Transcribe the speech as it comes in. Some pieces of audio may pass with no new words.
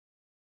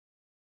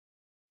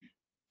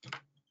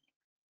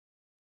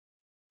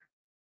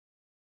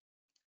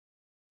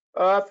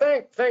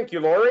Thank you,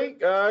 Lori.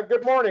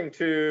 Good morning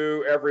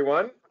to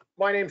everyone.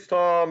 My name's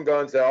Tom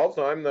Gonzalez.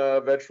 I'm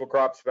the vegetable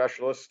crop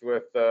specialist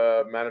with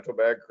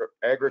Manitoba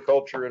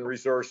Agriculture and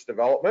Resource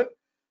Development.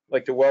 I'd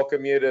like to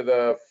welcome you to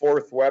the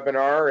fourth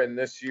webinar in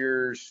this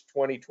year's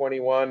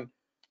 2021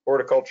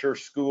 Horticulture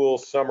School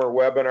Summer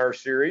Webinar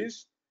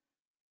Series.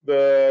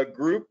 The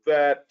group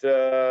that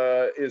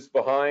is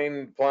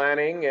behind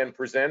planning and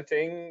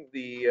presenting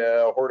the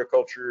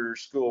Horticulture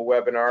School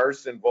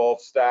webinars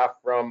involves staff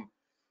from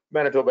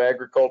Manitoba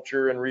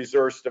Agriculture and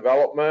Resource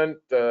Development,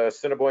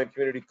 Assiniboine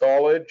Community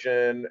College,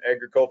 and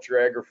Agriculture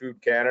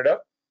Agri-Food Canada.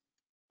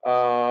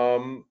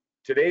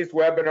 Today's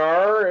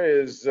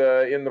webinar is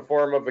in the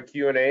form of a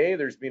Q&A.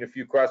 There's been a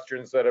few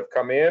questions that have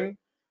come in,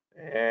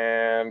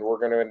 and we're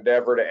going to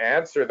endeavor to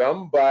answer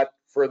them. But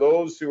for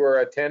those who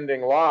are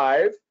attending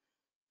live,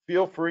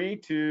 feel free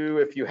to,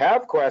 if you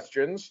have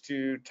questions,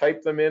 to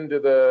type them into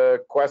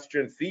the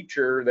question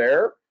feature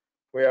there.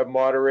 We have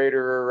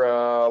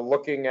moderator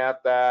looking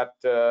at that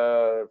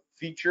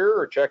feature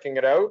or checking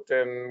it out,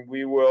 and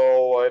we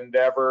will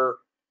endeavor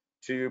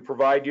to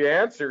provide you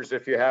answers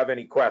if you have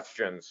any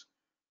questions.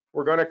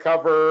 We're going to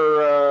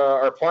cover,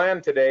 our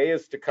plan today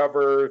is to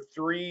cover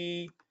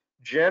three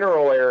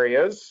general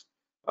areas.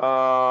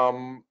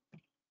 First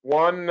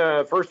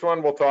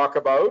one we'll talk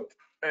about,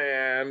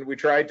 and we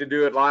tried to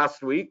do it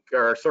last week,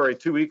 or sorry,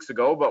 2 weeks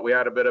ago, but we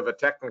had a bit of a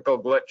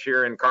technical glitch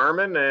here in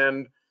Carmen,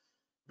 and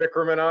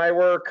Vikram and I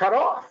were cut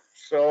off.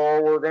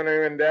 So we're going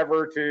to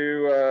endeavor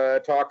to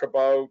talk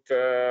about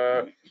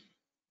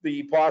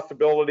the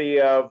possibility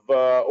of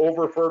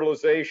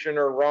over-fertilization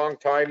or wrong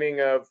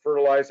timing of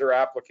fertilizer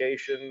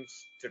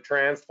applications to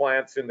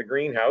transplants in the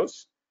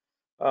greenhouse.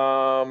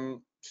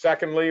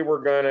 Secondly,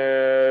 we're going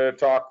to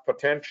talk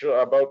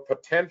about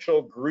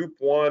potential group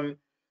 1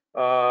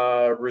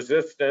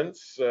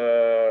 resistance,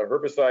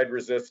 herbicide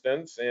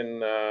resistance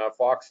in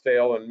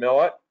foxtail and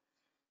millet.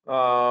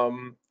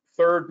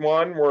 Third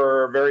one,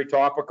 we're very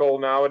topical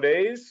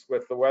nowadays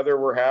with the weather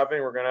we're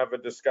having. We're going to have a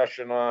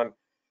discussion on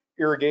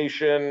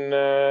irrigation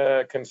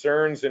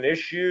concerns and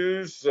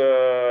issues.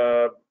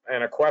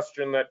 And a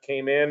question that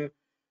came in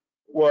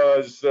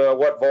was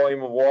what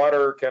volume of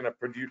water can a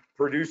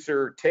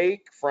producer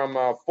take from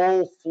a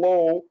full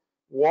flow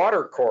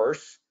water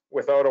course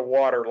without a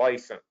water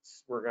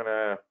license? We're going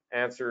to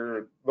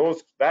answer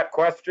that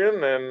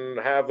question and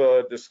have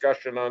a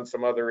discussion on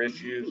some other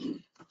issues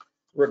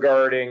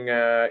regarding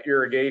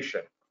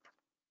irrigation.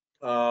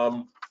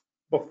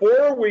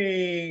 Before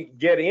we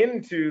get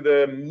into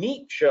the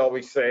meat, shall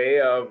we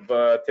say, of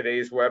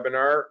today's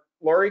webinar,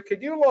 Lori,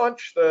 could you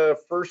launch the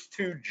first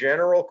two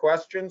general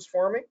questions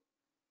for me?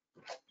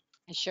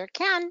 I sure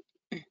can.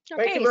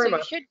 Thank you very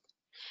much.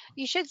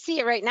 You should see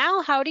it right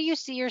now. How do you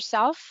see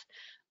yourself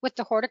with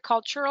the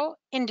horticultural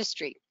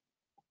industry?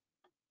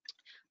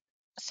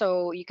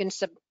 So you can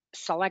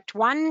select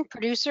one,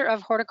 producer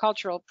of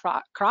horticultural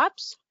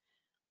crops,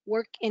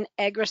 work in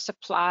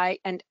agri-supply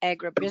and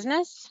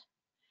agribusiness,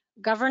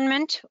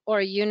 government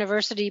or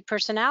university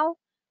personnel,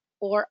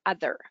 or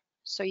other.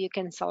 So you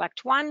can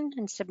select one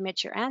and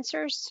submit your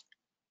answers.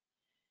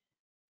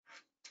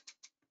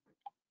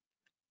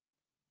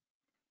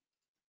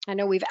 I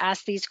know we've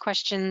asked these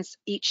questions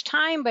each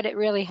time, but it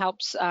really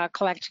helps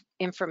collect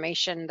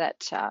information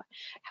that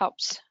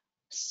helps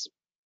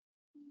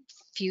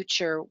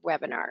future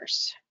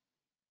webinars.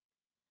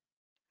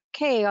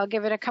 Okay, I'll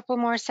give it a couple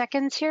more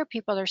seconds here.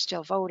 People are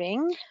still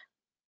voting.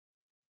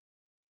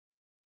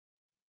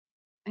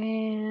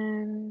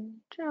 And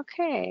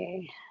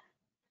okay,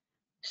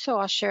 so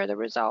I'll share the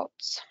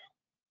results.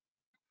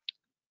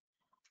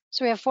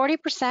 So we have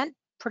 40%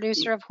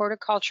 producer of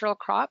horticultural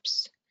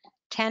crops,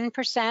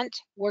 10%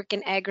 work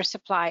in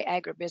agri-supply,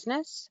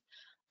 agribusiness,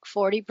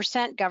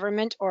 40%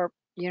 government or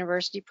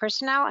university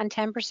personnel, and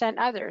 10%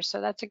 others.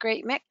 So that's a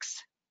great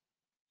mix.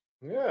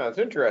 Yeah, it's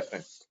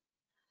interesting.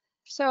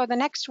 So the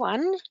next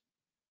one,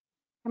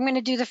 I'm going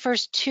to do the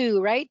first two,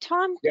 right,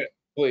 Tom? Yeah,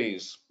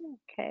 please.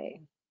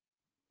 Okay.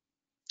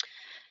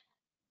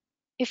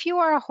 If you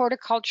are a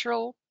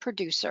horticultural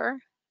producer,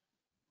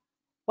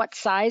 what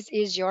size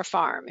is your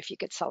farm? If you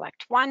could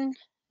select 1,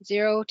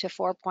 0 to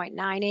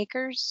 4.9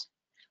 acres,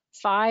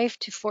 5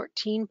 to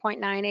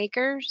 14.9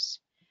 acres,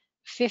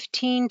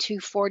 15 to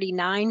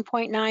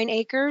 49.9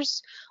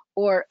 acres,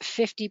 or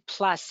 50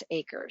 plus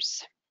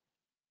acres.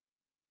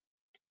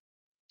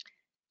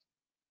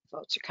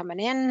 Votes are coming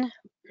in.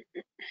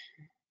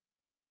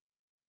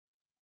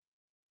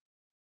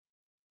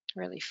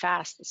 Really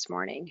fast this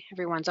morning.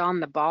 Everyone's on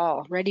the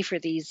ball, ready for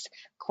these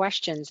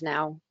questions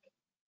now.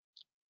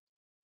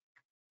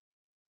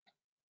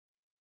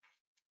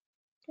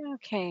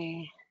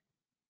 Okay.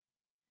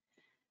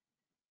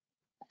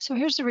 So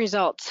here's the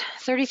results.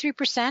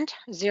 33%,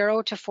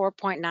 0 to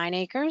 4.9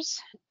 acres,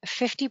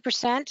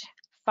 50%,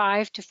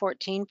 5 to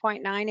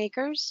 14.9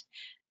 acres,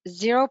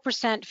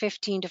 0%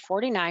 15 to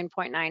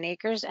 49.9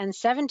 acres, and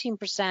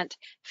 17%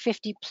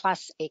 50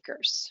 plus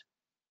acres.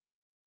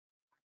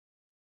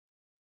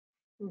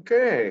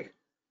 Okay.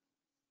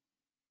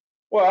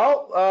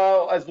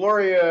 Well, as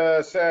Lori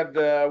said,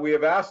 we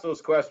have asked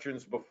those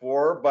questions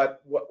before,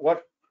 but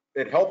what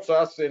it helps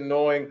us in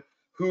knowing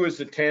who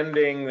is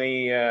attending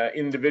the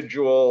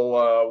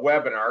individual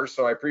webinars.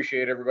 So I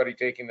appreciate everybody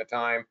taking the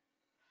time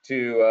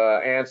to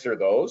answer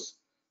those.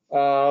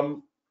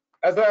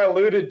 As I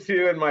alluded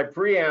to in my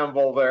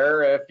preamble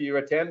there, if you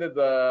attended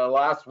the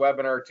last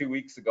webinar 2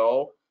 weeks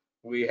ago,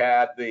 we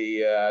had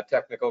the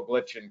technical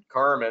glitch in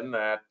Carmen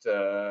that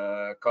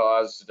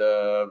caused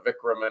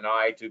Vikram and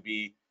I to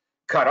be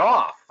cut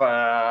off.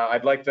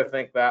 I'd like to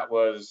think that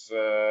was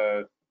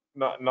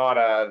not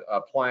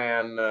a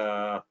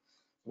plan.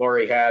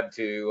 Lori had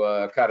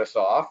to cut us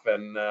off,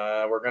 and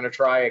we're going to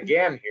try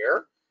again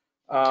here.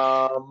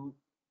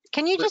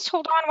 Can you just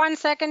hold on 1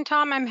 second,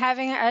 Tom? I'm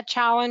having a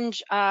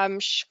challenge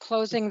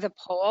closing the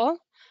poll.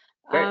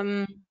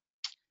 Okay.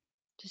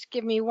 Just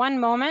give me 1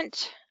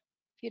 moment,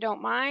 if you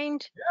don't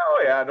mind.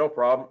 Oh yeah, no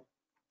problem.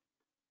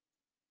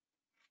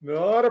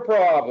 Not a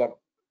problem.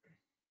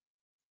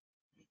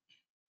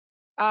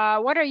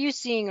 What are you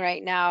seeing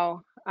right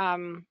now?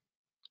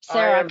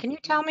 Sarah, can you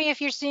tell me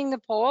if you're seeing the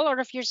poll or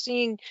if you're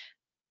seeing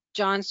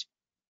Tom's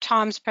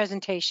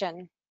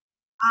presentation?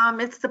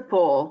 It's the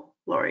poll,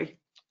 Lori.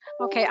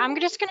 Okay, I'm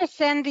just going to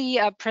send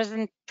the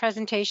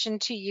presentation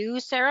to you,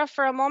 Sarah,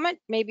 for a moment.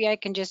 Maybe I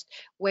can just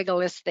wiggle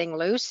this thing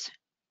loose.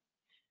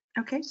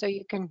 Okay. So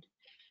you can.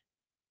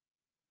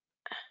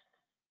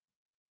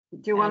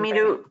 Do you want me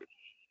to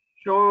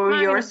show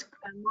your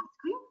screen?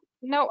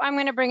 No, I'm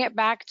going to bring it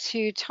back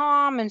to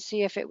Tom and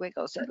see if it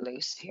wiggles it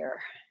loose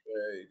here.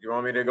 Do you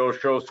want me to go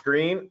show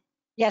screen?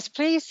 Yes,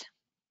 please.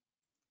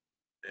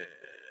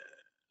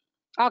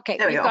 Okay,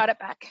 we've got it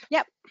back.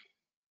 Yep.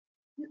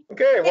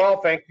 Okay,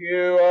 well, thank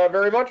you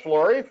very much,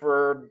 Lori,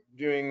 for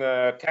doing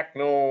the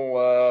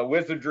techno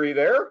wizardry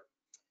there.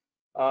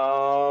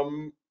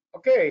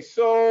 Okay,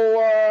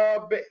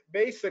 so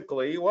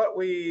basically what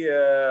we,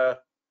 I'll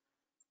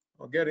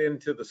get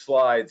into the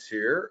slides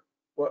here.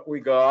 What we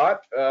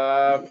got,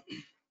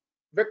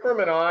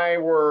 Vikram and I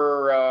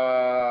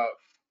were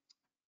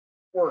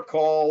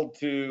called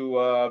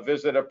to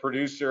visit a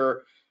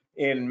producer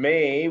in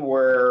May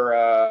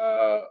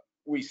where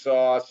we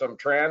saw some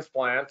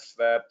transplants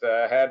that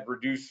had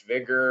reduced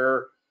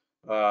vigor,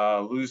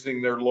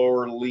 losing their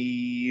lower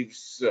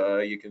leaves.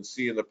 You can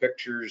see in the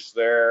pictures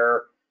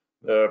there,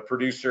 the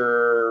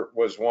producer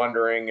was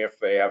wondering if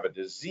they have a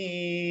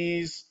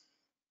disease.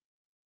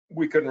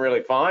 We couldn't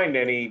really find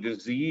any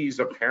disease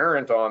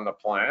apparent on the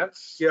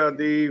plants. Yeah,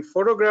 the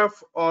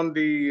photograph on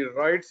the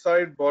right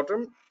side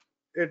bottom,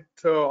 it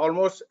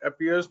almost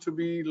appears to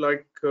be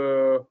like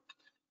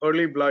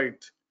early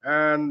blight,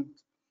 and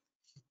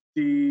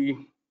the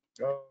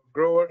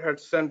grower had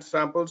sent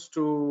samples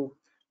to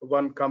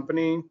one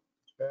company,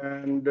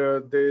 and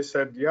they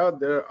said, yeah,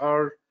 there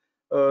are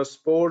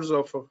spores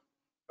of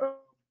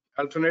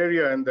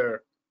alternaria in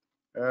there,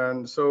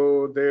 and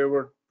so they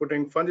were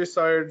putting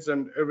fungicides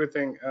and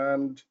everything,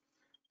 and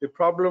the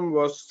problem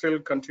was still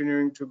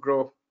continuing to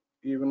grow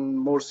even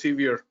more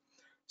severe.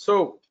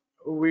 So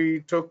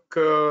we took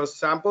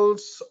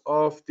samples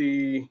of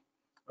the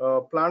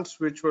plants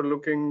which were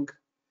looking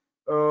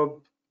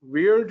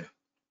weird.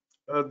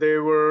 They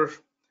were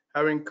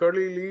having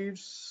curly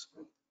leaves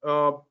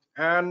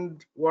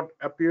and what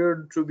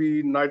appeared to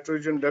be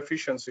nitrogen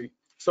deficiency.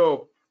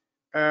 So,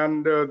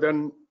 and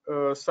then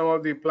some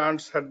of the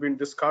plants had been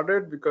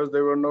discarded because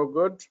they were no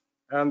good,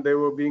 and they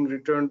were being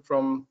returned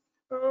from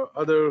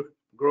other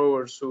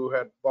growers who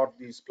had bought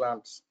these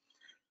plants.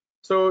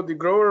 So the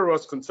grower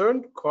was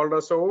concerned, called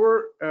us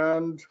over,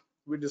 and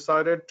we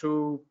decided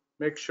to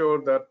make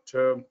sure that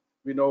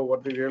we know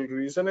what the real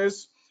reason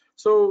is.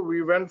 So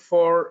we went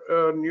for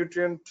a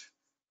nutrient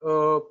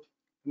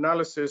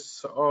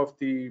analysis of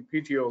the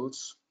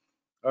petioles.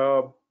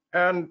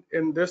 And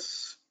in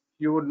this,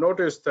 you would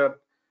notice that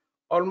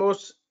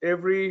almost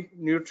every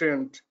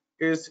nutrient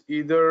is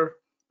either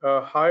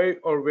high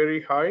or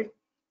very high,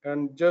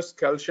 and just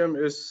calcium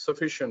is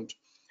sufficient.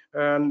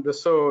 And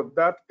so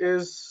that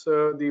is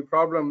the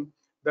problem,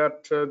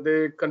 that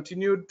they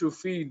continued to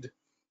feed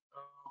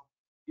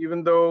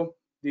even though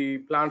the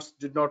plants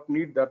did not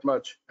need that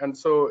much. And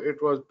so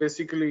it was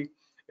basically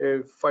a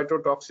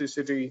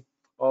phytotoxicity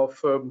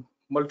of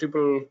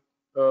multiple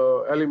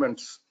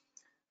elements.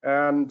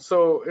 And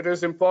so it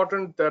is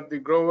important that the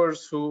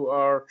growers who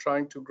are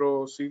trying to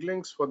grow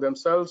seedlings for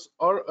themselves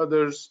or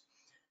others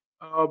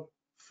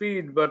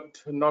feed,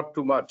 but not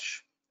too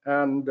much.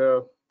 And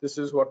this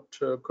is what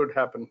could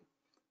happen.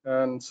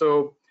 And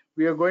so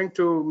we are going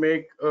to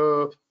make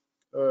a,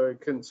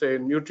 can say,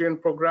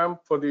 nutrient program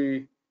for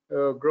the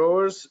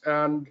growers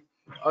and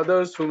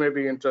others who may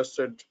be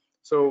interested.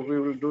 So we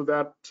will do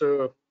that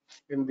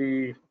in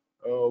the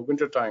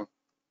winter time.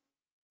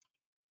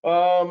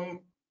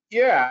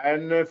 Yeah,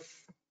 and if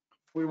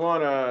we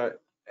want to,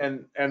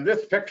 and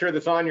this picture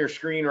that's on your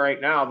screen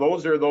right now,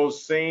 those are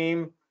those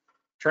same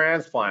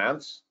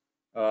transplants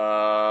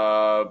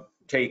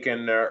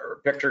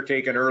picture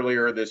taken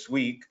earlier this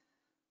week.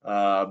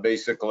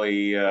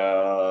 Basically,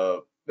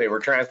 they were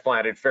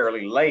transplanted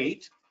fairly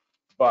late,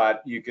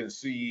 but you can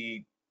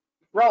see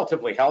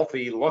relatively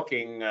healthy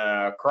looking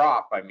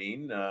crop. I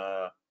mean,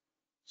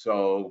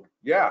 so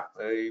yeah,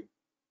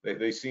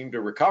 they seem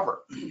to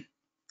recover.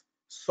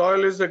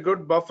 Soil is a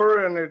good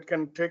buffer and it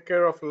can take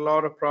care of a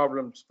lot of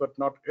problems, but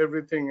not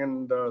everything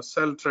in the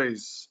cell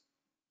trays.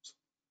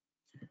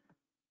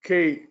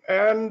 Okay,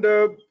 and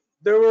there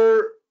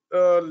were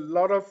a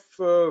lot of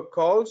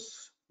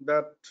calls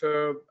that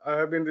I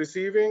have been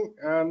receiving,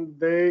 and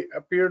they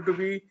appear to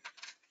be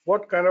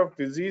what kind of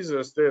disease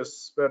is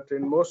this? But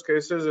in most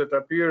cases, it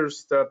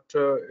appears that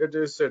it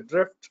is a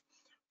drift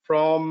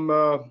from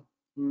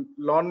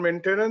lawn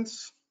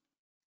maintenance.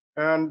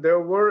 And there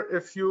were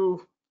a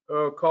few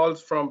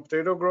calls from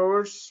potato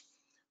growers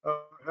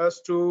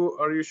as to,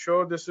 are you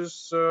sure this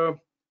is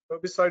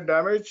herbicide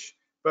damage?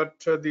 But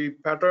the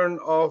pattern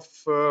of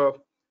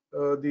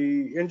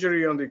the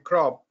injury on the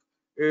crop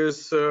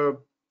is a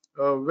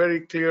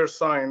very clear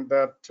sign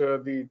that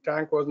the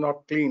tank was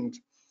not cleaned.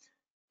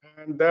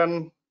 And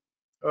then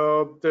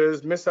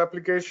there's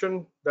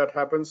misapplication that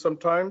happens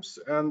sometimes,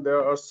 and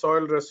there are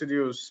soil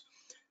residues.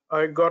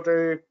 I got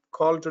a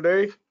call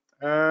today,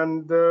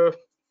 and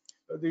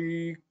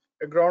the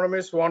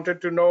agronomist wanted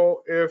to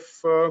know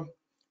if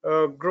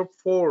group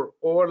 4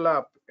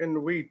 overlap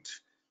in wheat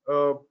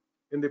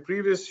in the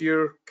previous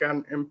year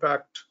can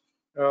impact.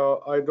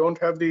 I don't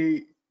have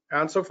the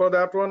answer for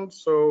that one,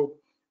 so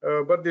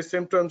but the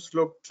symptoms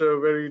looked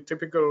very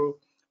typical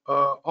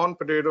on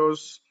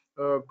potatoes,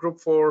 group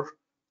 4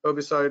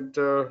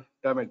 herbicide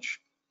damage.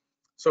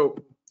 So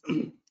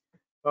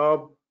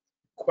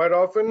quite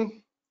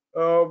often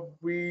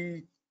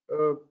we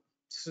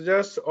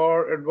suggest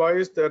or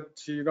advise that,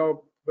 you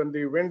know, when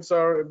the winds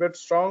are a bit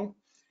strong,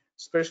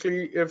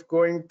 especially if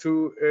going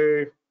to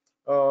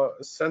a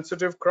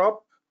sensitive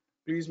crop,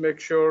 please make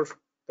sure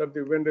that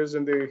the wind is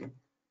in the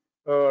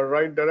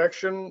right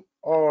direction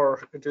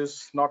or it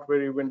is not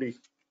very windy.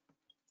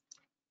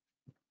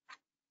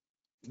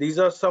 These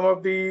are some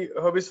of the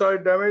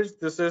herbicide damage.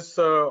 This is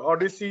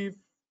Odyssey,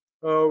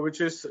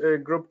 which is a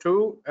group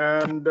 2,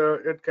 and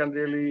it can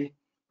really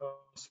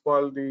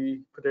spoil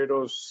the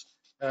potatoes,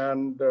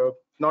 and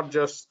not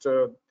just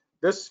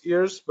this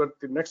year's, but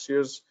the next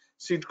year's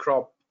seed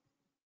crop.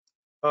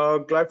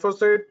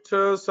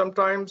 Glyphosate,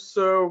 sometimes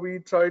we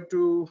try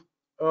to,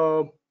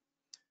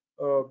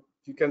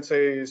 you can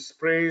say,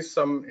 spray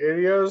some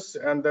areas,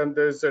 and then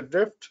there's a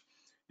drift.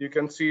 You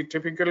can see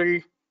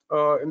typically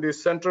in the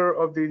center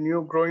of the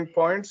new growing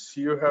points,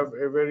 you have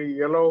a very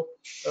yellow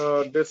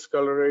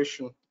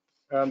discoloration,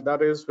 and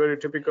that is very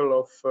typical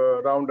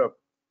of Roundup.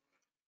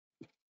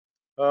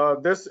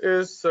 This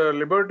is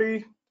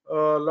Liberty.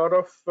 A lot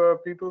of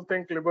people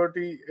think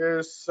Liberty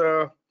is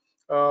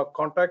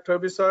contact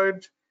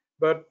herbicide,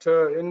 but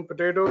in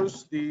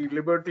potatoes, the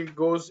Liberty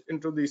goes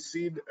into the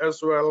seed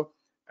as well,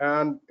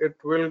 and it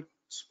will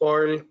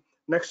spoil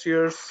next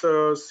year's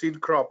seed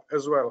crop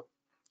as well.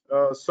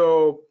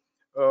 So,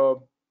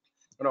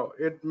 you know,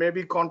 it may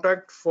be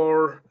contact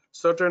for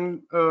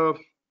certain,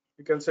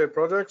 you can say,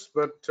 projects,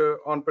 but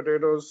on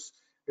potatoes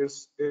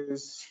is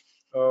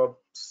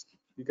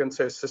you can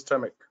say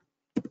systemic.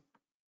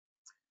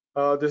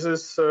 This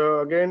is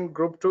again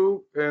group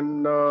 2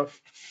 in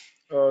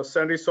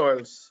sandy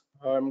soils.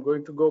 I'm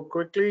going to go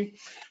quickly.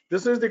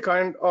 This is the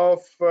kind of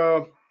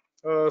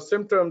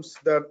symptoms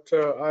that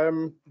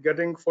I'm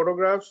getting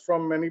photographs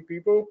from many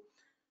people,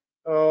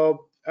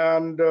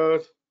 and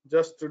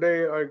just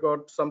today I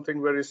got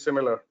something very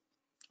similar.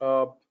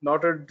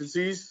 Not a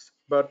disease,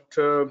 but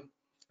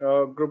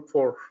group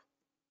 4,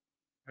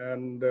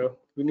 and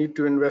we need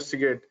to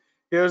investigate.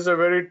 Here's a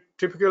very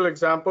typical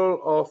example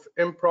of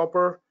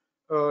improper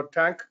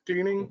tank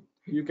cleaning.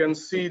 You can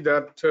see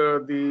that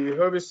the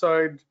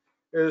herbicide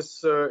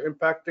is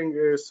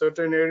impacting a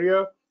certain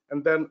area,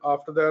 and then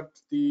after that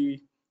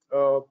the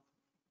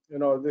you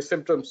know, the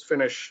symptoms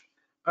finish.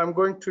 I'm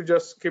going to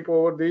just skip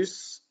over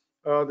these.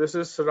 This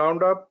is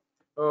Roundup.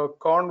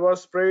 Corn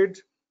was sprayed,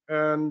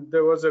 and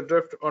there was a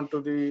drift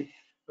onto the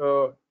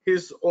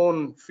his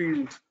own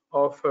field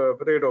of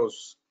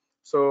potatoes.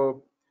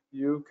 So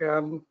you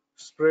can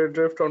spray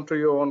drift onto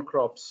your own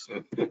crops.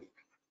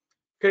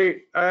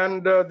 Okay,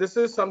 and this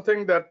is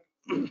something that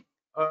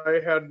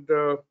I had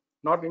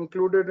not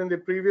included in the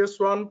previous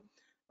one.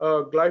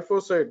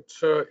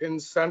 Glyphosate in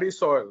sandy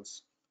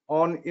soils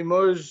on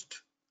emerged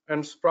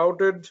and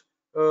sprouted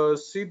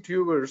seed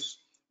tubers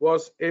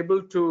was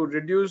able to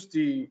reduce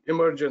the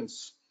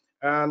emergence,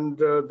 and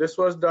this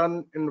was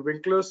done in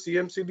Winkler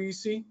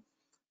CMCDC,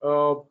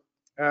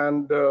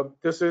 and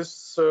this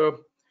is,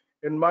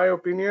 in my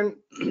opinion,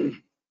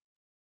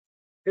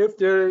 if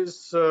there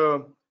is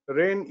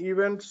rain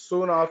event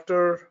soon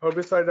after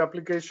herbicide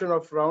application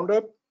of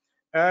Roundup,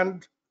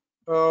 and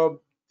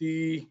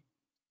the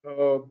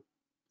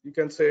you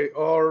can say,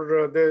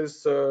 or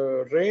there's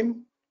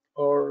rain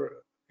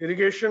or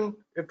irrigation,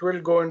 it will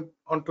go in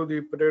onto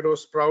the potato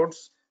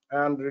sprouts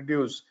and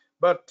reduce.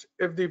 But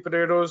if the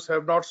potatoes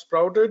have not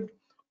sprouted,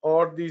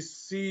 or the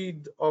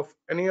seed of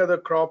any other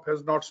crop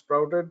has not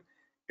sprouted,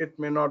 it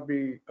may not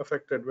be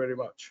affected very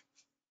much.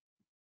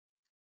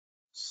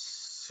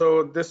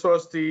 So this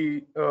was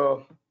the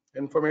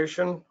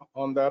information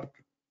on that.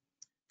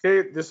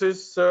 Okay, this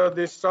is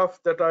the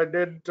stuff that I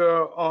did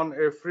on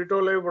a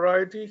Frito-Lay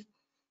variety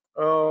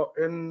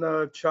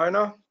in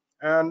China,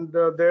 and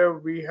there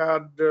we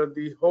had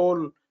the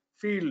whole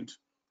field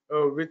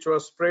which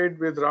was sprayed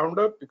with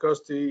Roundup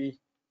because the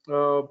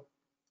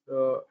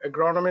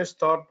agronomist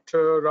thought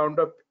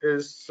Roundup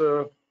is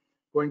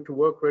going to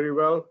work very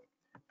well.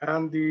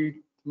 And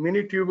the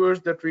mini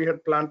tubers that we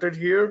had planted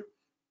here,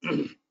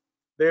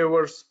 they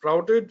were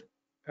sprouted,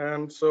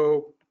 and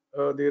so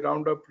the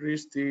Roundup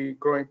reached the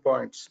growing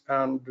points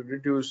and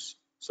reduced.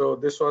 So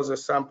this was a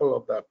sample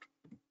of that.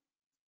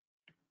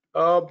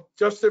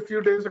 Just a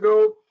few days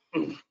ago,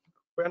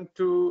 went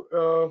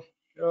to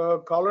a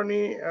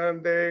colony,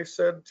 and they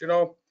said, you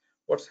know,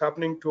 what's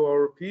happening to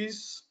our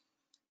peas?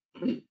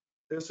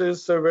 This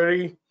is a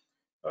very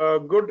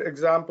good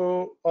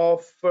example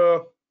of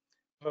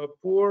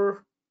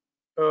poor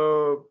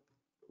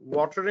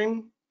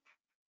watering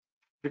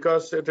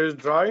because it is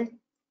dry,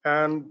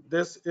 and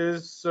this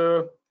is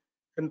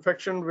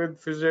infection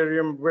with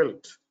Fusarium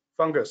wilt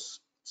fungus.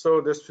 So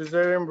this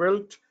Fusarium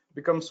wilt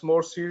becomes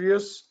more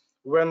serious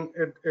when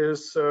it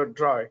is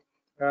dry,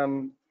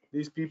 and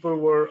these people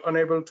were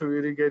unable to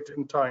irrigate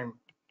in time.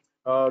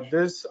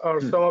 These are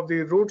some of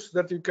the roots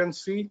that you can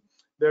see.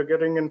 They're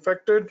getting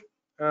infected,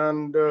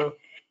 and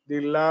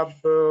the lab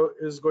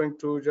is going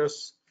to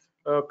just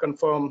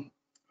confirm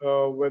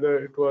whether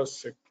it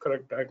was a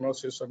correct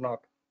diagnosis or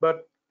not.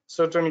 But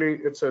certainly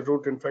it's a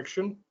root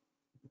infection.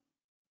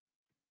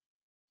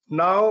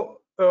 Now,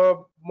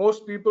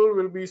 most people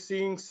will be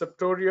seeing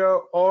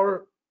septoria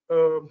or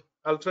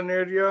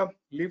alternaria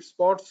leaf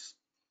spots,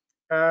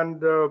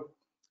 and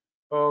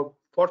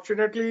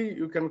fortunately,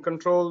 you can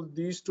control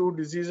these two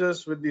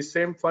diseases with the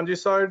same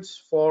fungicides.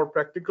 For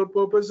practical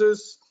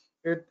purposes,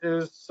 it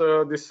is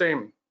the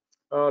same,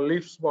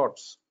 leaf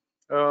spots.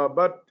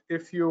 But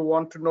if you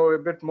want to know a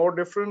bit more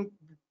different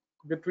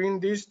between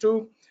these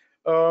two,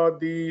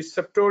 the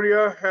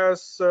septoria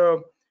has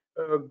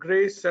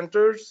gray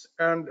centers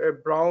and a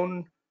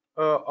brown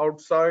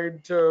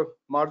outside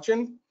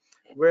margin,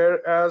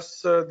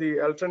 whereas the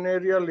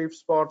alternaria leaf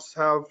spots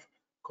have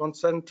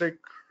concentric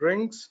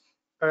rings,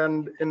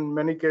 and in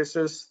many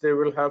cases they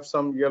will have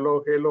some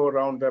yellow halo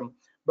around them,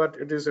 but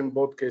it is in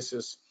both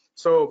cases.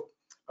 So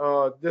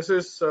this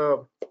is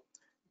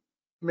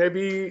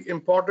maybe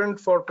important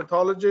for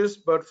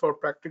pathologists, but for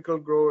practical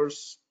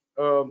growers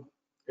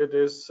it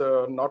is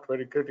not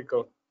very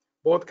critical.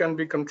 Both can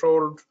be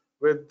controlled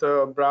with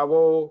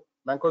Bravo,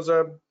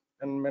 Mancozeb,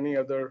 and many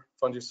other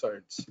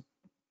fungicides.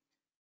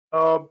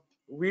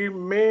 We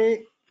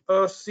may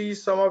see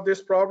some of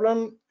this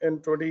problem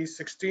in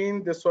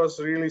 2016. This was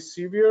really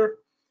severe,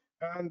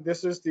 and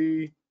this is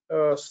the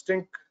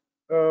stink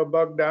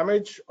bug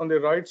damage on the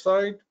right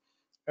side.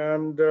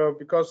 And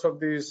because of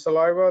the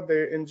saliva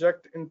they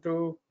inject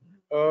into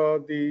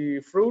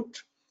the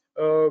fruit,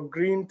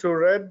 green to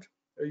red,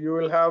 you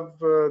will have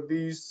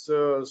these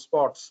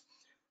spots.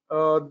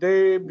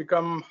 They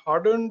become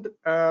hardened,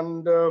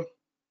 and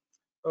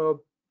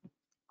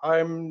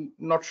I'm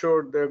not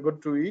sure they're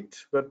good to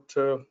eat, but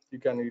you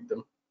can eat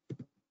them.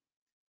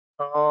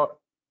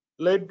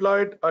 Late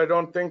blight, I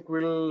don't think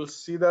we'll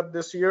see that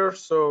this year.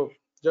 So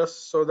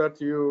just so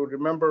that you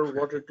remember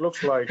what it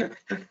looks like,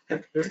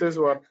 this is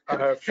what I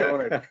have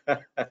shown it.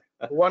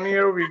 One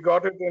year we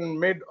got it in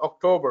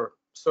mid-October,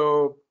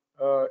 so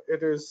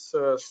it is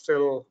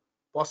still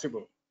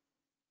possible.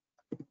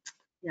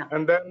 Yeah.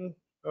 And then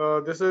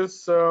this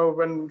is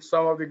when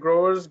some of the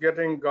growers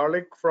getting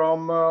garlic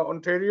from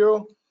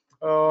Ontario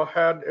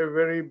had a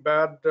very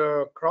bad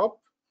crop,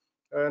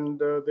 and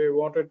they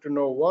wanted to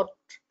know what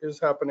is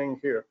happening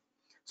here.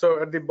 So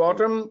at the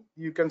bottom,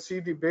 you can see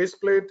the base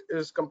plate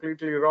is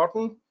completely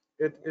rotten.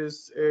 It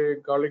is a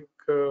garlic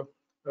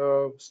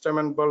stem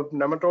and bulb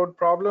nematode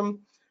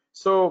problem.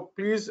 So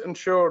please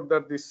ensure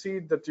that the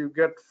seed that you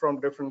get from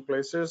different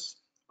places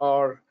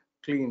are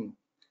clean.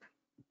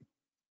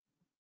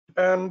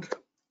 And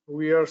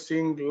we are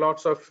seeing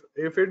lots of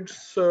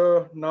aphids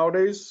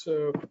nowadays,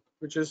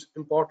 which is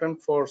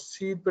important for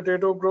seed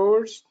potato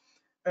growers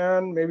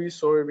and maybe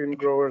soybean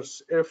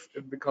growers if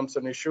it becomes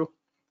an issue.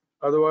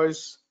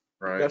 Otherwise,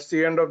 that's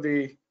the end of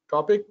the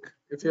topic.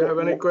 If you have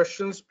any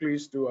questions,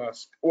 please do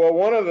ask. Well,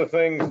 one of the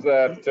things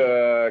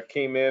that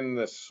came in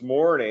this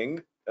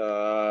morning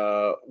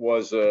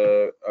was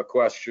a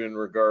question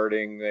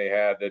regarding they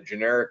had a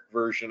generic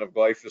version of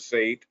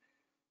glyphosate.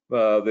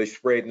 They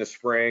sprayed in the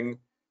spring.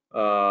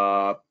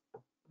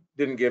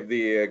 Didn't give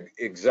the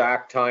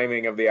exact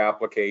timing of the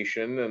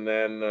application, and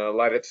then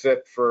let it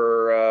sit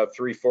for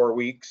 3-4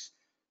 weeks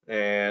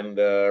and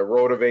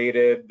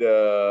rotivated.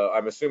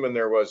 I'm assuming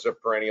there was a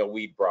perennial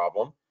weed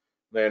problem.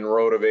 Then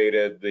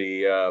rotivated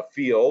the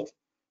field,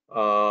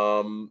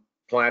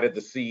 planted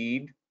the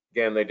seed.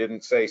 Again, they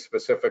didn't say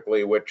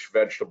specifically which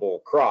vegetable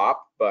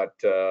crop, but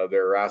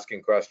they're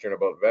asking question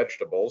about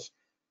vegetables.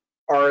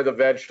 Are the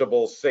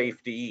vegetables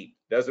safe to eat?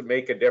 Does it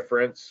make a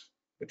difference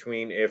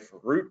between if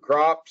root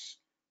crops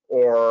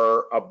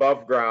or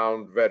above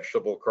ground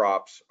vegetable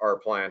crops are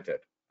planted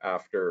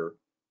after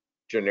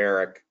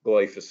generic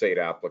glyphosate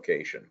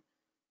application?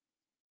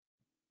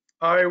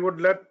 I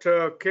would let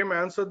Kim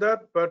answer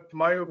that, but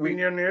my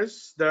opinion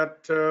is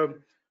that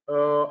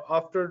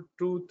after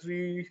 2,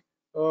 3,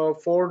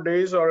 4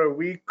 days or a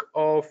week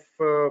of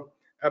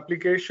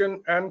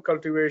application and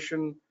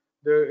cultivation,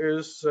 there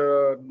is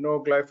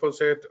no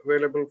glyphosate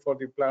available for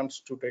the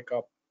plants to take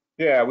up.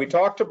 Yeah, we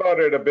talked about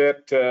it a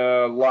bit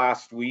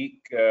last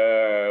week,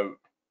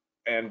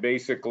 and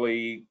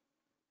basically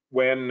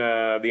when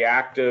the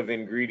active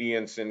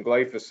ingredients in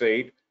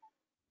glyphosate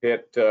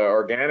hit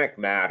organic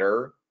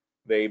matter,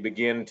 they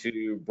begin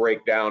to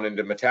break down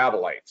into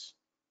metabolites.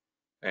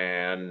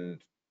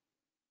 And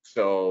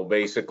so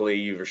basically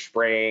you're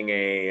spraying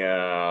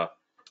a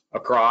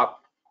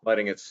crop,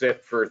 letting it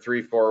sit for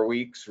 3-4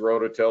 weeks,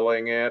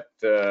 rototilling it,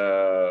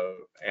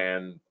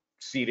 and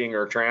seeding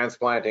or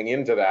transplanting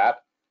into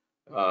that.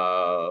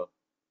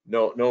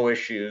 No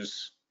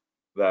issues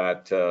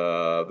that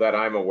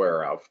I'm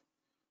aware of.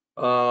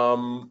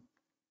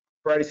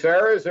 Freddie,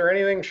 Sarah, is there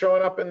anything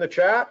showing up in the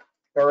chat?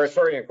 Or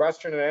sorry, a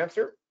question and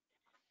answer?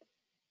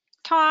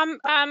 Tom,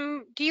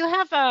 do you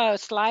have a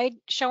slide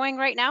showing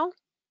right now?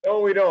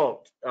 No, we don't.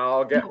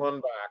 I'll get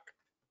one back.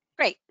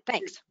 Great,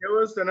 thanks. There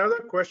was another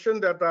question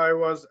that I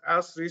was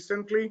asked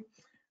recently,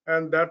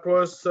 and that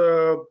was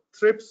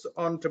thrips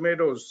on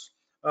tomatoes.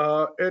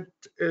 It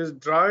is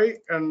dry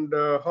and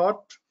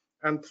hot,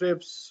 and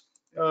thrips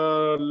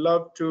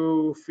love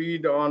to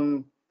feed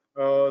on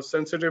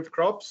sensitive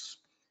crops.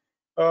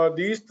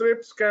 These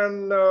thrips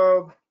can,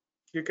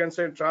 you can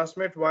say,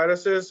 transmit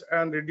viruses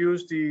and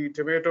reduce the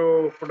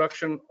tomato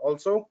production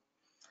also.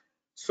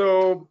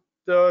 So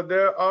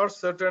there are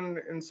certain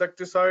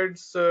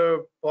insecticides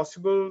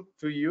possible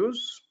to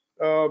use.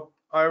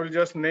 I will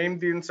just name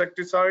the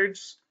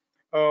insecticides: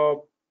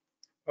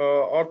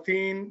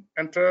 Orthene,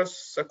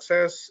 Entrus,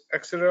 Success,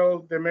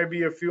 Exirel. There may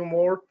be a few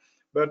more,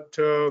 but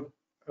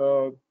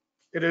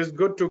it is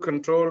good to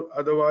control.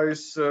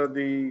 Otherwise,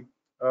 the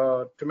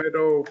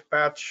tomato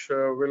patch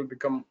will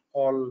become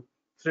all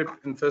thrip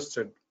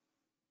infested.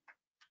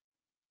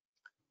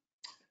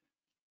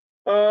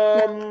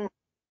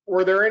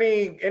 Were there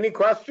any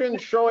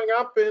questions showing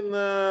up in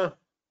the?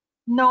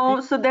 No,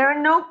 so there are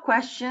no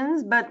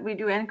questions, but we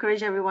do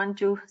encourage everyone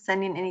to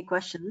send in any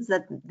questions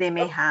that they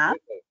may have.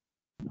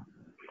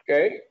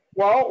 Okay,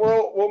 well,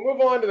 we'll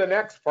move on to the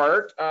next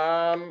part.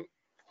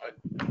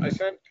 I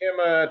sent him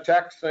a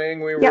text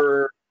saying we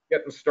were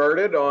getting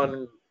started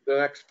on the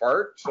next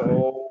part, so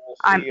we'll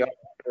see how it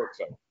works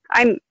out.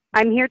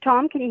 I'm here,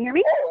 Tom. Can you hear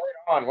me? Oh,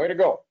 right on, way to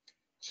go.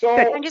 So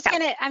I'm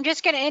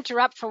just gonna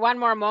interrupt for one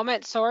more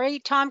moment. Sorry,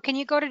 Tom, can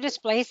you go to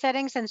display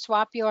settings and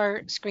swap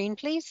your screen,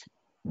 please?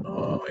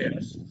 oh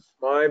yes,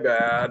 my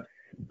bad.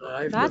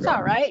 That's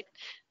all right.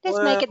 Let's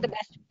make it the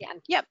best we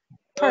can. Yep,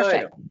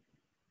 perfect.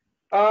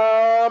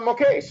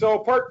 Okay, so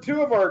part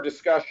 2 of our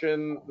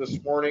discussion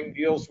this morning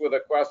deals with a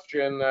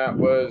question that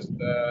was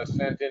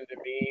sent in to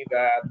me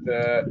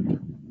that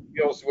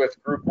deals with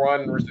Group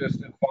 1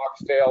 resistant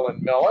foxtail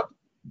and millet.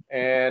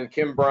 And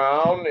Kim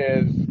Brown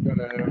is going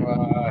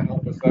to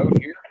help us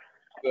out here,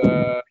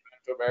 the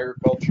Manitoba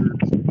Agriculture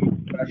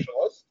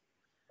specialist.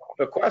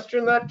 The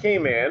question that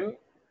came in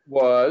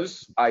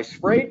was, I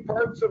sprayed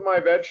parts of my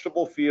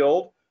vegetable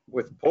field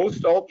with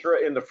Post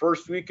Ultra in the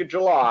first week of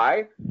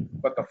July,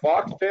 but the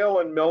foxtail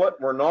and millet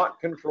were not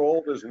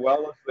controlled as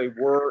well as they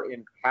were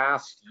in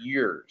past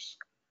years.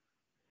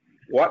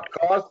 What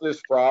caused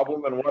this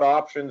problem, and what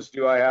options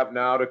do I have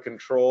now to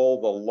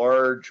control the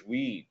large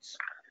weeds?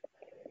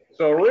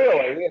 So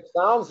really, it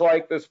sounds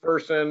like this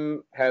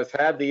person has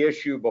had the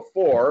issue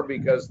before,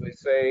 because they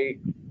say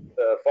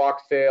the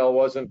foxtail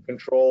wasn't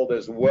controlled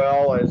as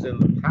well as in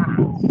the past.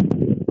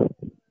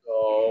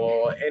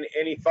 So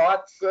any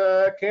thoughts,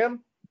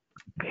 Kim?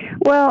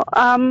 Well,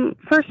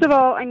 first of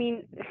all, I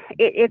mean,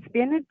 it's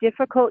been a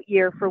difficult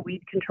year for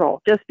weed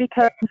control, just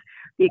because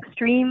the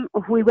extreme,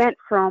 we went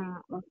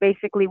from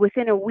basically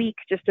within a week,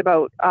 just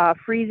about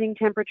freezing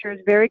temperatures,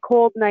 very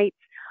cold nights,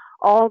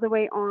 all the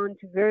way on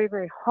to very,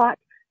 very hot.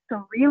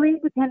 So really,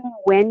 depending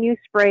when you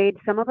sprayed,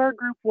 some of our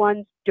group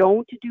 1s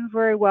don't do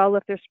very well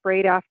if they're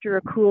sprayed after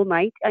a cool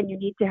night, and you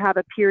need to have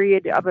a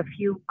period of a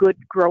few good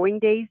growing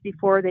days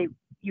before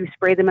you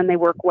spray them and they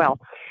work well.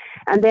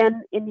 And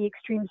then in the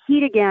extreme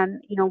heat again,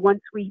 you know,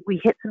 once we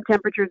hit some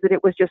temperatures that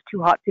it was just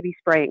too hot to be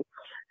spraying.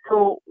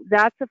 So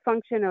that's a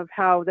function of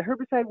how the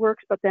herbicide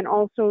works, but then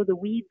also the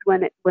weeds,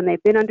 when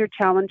they've been under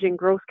challenging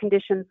growth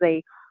conditions,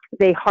 they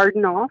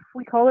harden off,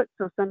 we call it.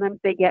 So sometimes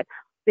they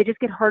just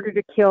get harder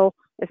to kill,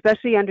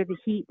 especially under the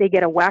heat. They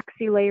get a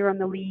waxy layer on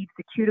the leaves,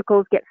 the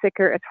cuticles get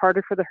thicker, it's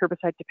harder for the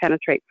herbicide to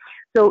penetrate.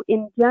 So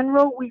in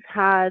general, we've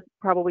had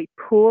probably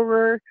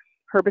poorer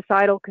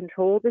herbicidal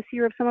control this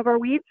year of some of our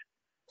weeds.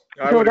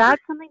 So that's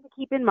something to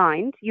keep in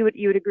mind. You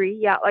would agree?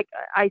 Yeah, like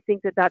I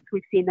think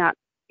we've seen that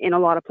in a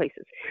lot of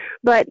places.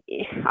 But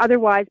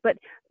otherwise,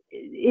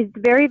 it's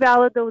very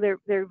valid, though.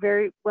 There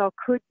very well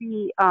could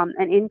be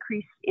an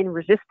increase in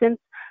resistance.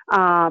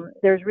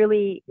 There's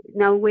really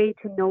no way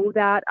to know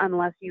that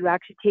unless you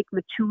actually take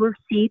mature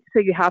seeds. So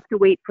you have to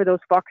wait for those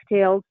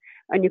foxtails,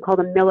 and you call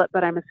them millet,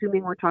 but I'm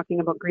assuming we're talking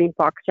about green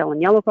foxtail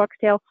and yellow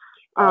foxtail.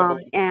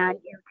 And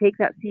you take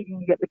that seed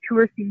and you get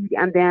mature seed,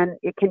 and then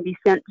it can be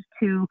sent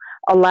to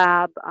a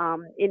lab.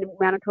 In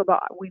Manitoba,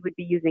 we would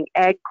be using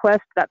AgQuest.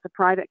 That's a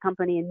private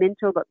company in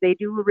Minto, but they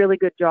do a really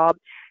good job.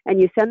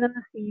 And you send them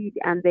the seed,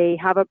 and they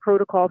have a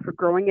protocol for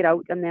growing it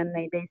out, and then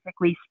they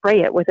basically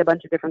spray it with a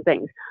bunch of different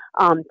things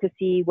to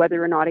see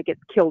whether or not it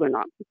gets killed or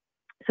not.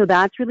 So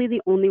that's really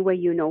the only way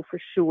you know for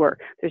sure.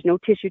 There's no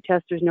tissue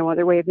test. There's no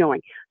other way of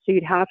knowing. So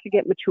you'd have to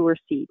get mature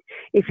seed.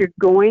 If you're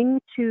going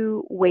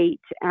to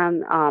wait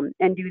and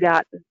do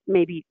that,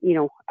 maybe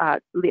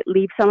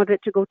leave some of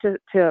it to go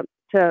to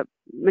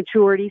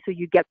maturity, so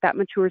you get that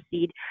mature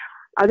seed.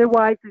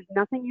 Otherwise, there's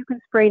nothing you can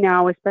spray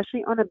now,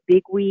 especially on a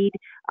big weed.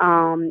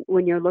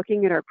 When you're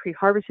looking at our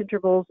pre-harvest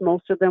intervals,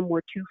 most of them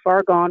were too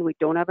far gone. We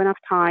don't have enough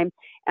time.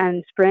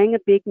 And spraying a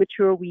big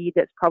mature weed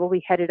that's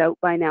probably headed out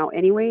by now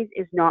anyways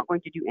is not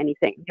going to do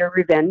anything. You're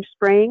revenge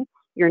spraying.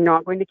 You're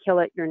not going to kill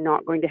it. You're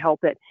not going to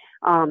help it.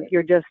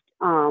 You're just,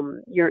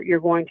 you're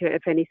going to,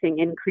 if anything,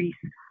 increase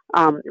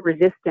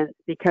resistance,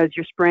 because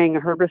you're spraying a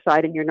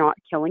herbicide and you're not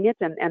killing it.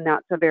 And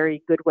that's a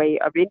very good way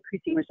of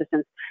increasing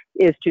resistance,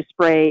 is to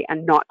spray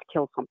and not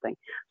kill something.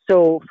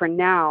 So for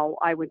now,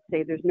 I would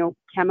say there's no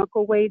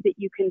chemical way that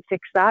you can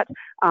fix that,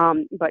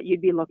 but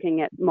you'd be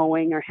looking at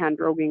mowing or hand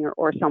roguing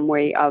or some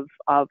way of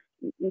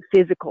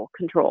physical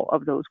control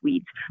of those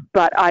weeds.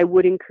 But I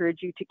would encourage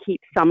you to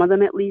keep some of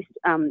them at least,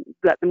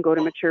 let them go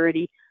to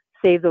maturity,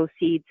 save those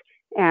seeds,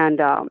 and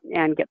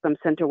get them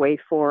sent away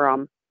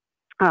for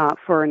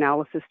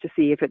analysis to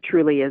see if it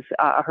truly is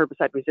a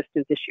herbicide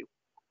resistance issue.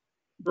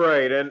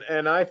 Right,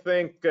 and I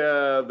think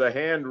the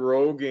hand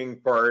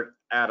roguing part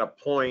at a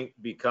point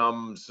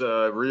becomes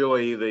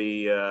really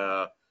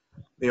the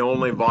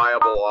only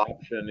viable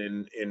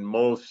option in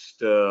most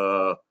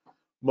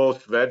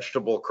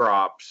vegetable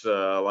crops,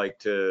 like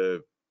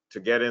to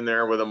get in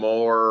there with a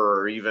mower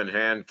or even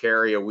hand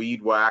carry a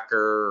weed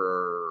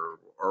whacker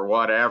or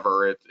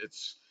whatever.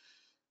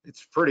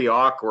 It's pretty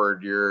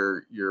awkward.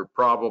 You're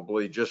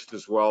probably just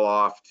as well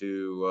off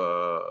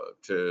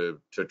to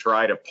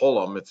try to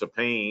pull them. It's a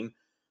pain.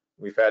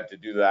 We've had to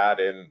do that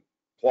in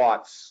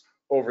plots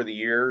over the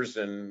years,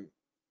 and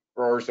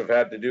growers have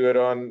had to do it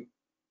on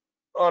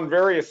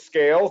various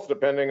scales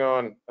depending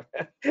on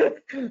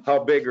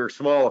how big or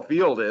small a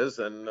field is.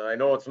 And I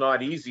know it's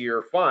not easy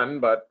or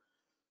fun, but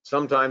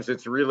sometimes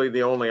it's really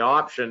the only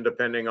option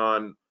depending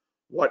on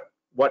what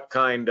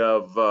kind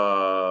of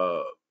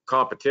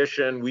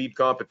weed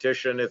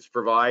competition it's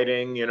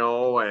providing,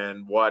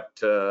 and what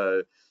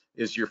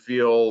is your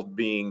field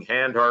being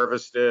hand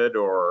harvested,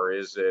 or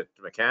is it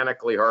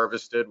mechanically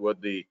harvested?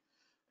 Would the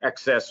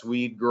excess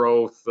weed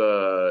growth,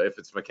 if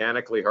it's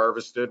mechanically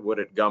harvested, would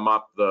it gum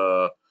up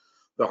the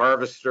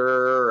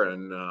harvester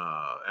and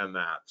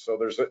that? So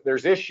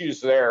there's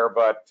issues there,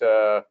 but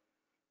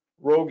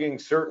roguing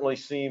certainly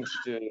seems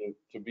to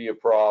be a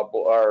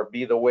problem, or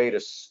be the way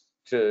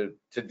to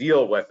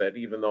deal with it,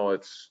 even though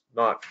it's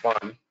not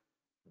fun.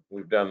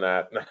 We've done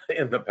that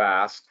in the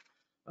past.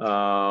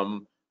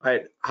 How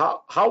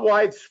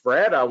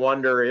widespread, I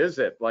wonder, is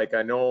it? Like,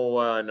 I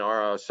know in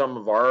some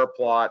of our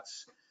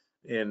plots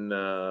in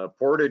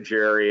Portage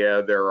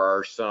area, there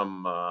are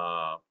some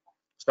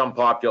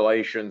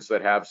populations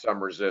that have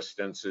some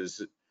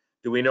resistances.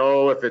 Do we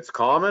know if it's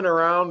common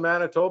around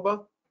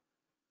Manitoba?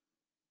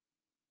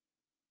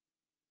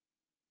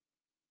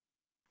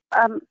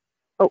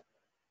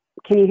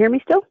 Can you hear me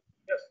still?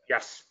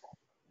 Yes.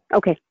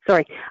 Okay,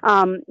 sorry.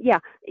 Yeah,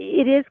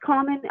 it is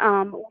common.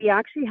 We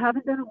actually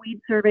haven't done a weed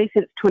survey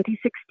since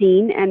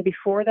 2016, and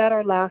before that,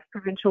 our last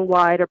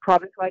provincial-wide or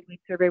province-wide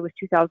weed survey was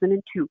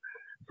 2002.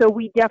 So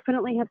we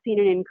definitely have seen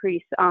an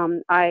increase.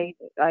 I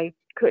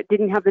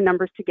didn't have the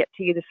numbers to get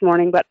to you this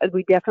morning, but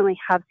we definitely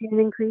have seen an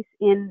increase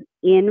in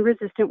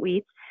resistant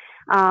weeds,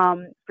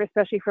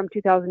 especially from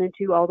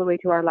 2002 all the way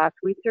to our last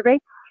weed survey.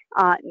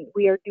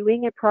 We are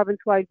doing a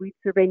province-wide weed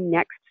survey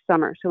next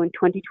summer. So in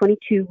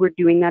 2022, we're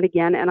doing that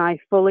again, and I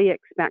fully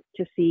expect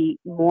to see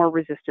more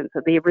resistance.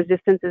 So the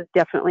resistance is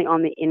definitely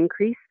on the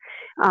increase.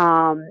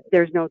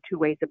 There's no two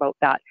ways about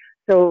that.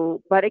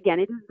 So, but again,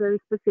 it is very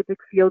specific,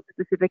 field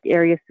specific,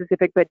 area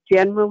specific, but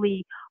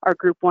generally our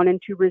group 1 and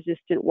 2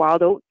 resistant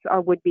wild oats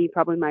would be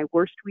probably my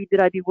worst weed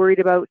that I'd be worried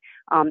about.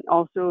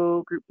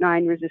 Also group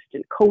 9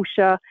 resistant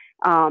kochia,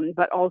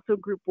 but also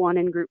group 1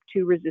 and group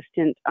 2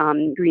 resistant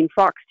green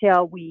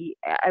foxtail. We,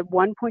 at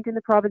one point in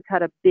the province,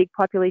 had a big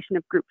population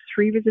of group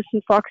 3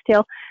 resistant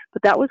foxtail,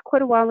 but that was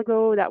quite a while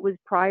ago. That was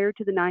prior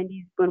to the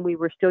 90s, when we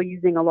were still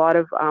using a lot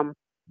of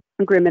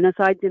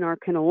graminicides in our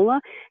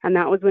canola, and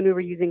that was when we were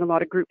using a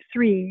lot of group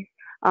 3s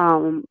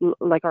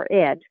like our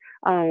edge,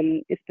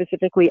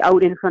 specifically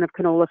out in front of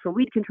canola for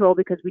weed control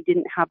because we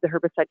didn't have the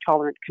herbicide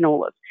tolerant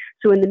canolas.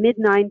 So in the mid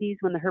 90s,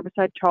 when the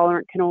herbicide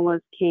tolerant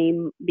canolas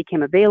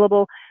became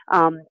available,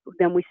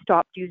 then we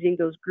stopped using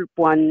those group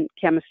 1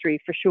 chemistry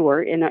for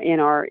sure in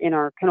our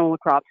canola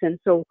crops. And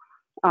so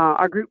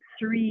our group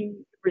 3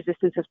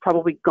 resistance has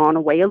probably gone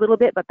away a little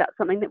bit, but that's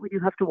something that we do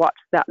have to watch.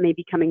 That may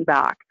be coming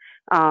back.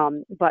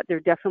 But there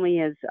definitely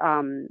is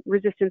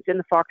resistance in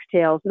the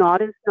foxtails, not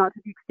to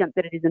the extent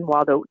that it is in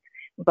wild oats,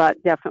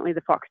 but definitely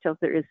the foxtails,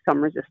 there is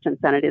some resistance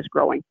and it is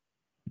growing.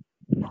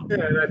 Yeah,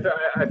 and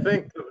I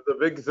think the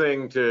big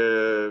thing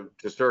to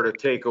sort of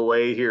take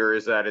away here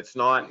is that it's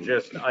not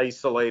just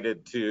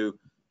isolated to,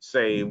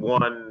 say,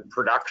 one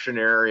production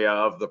area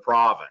of the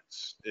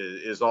province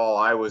is all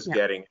I was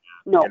getting.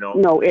 No, you know?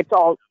 no, it's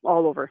all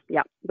over.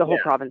 Yeah, the whole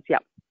province. Yeah,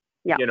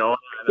 yeah. You know,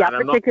 yeah,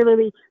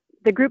 particularly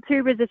the group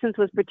 3 resistance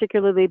was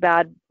particularly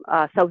bad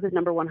south of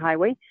number 1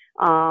 highway,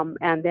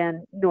 and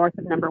then north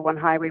of number 1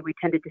 highway we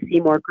tended to see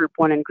more group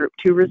 1 and group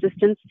 2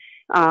 resistance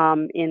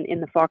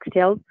in the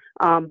foxtails.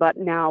 But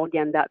now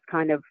again, that's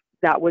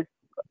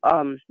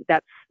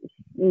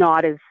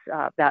not as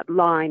that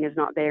line is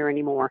not there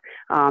anymore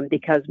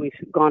because we've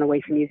gone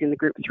away from using the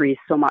group 3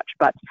 so much.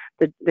 But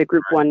the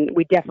group 1,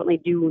 we definitely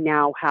do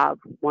now have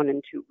 1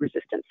 and 2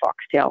 resistant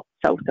foxtail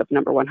south of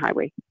number 1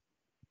 highway.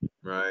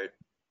 Right.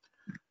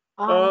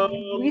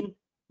 We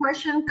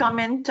question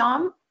comment,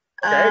 Tom.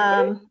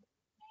 Okay.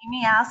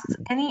 Amy asks,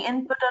 any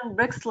input on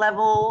Brix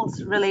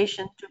levels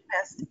relation to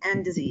pest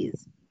and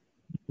disease?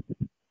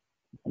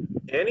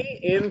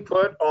 Any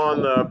input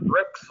on the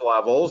Brix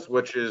levels,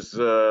 which is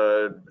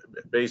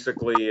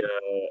basically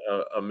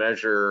a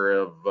measure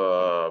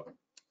of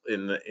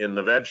in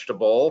the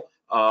vegetable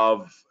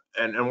of,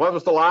 and what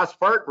was the last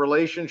part?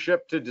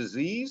 Relationship to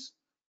disease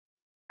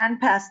and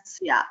pests,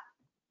 yeah,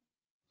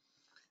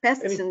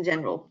 pests in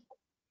general.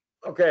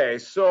 Okay,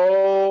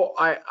 so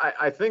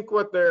I think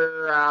what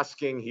they're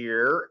asking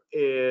here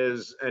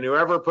is, and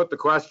whoever put the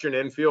question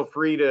in, feel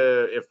free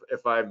to,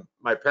 if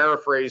my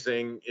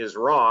paraphrasing is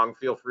wrong,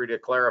 feel free to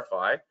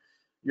clarify.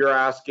 You're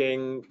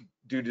asking,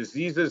 do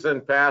diseases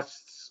and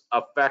pests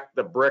affect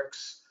the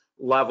Brix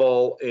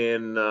level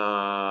in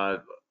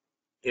a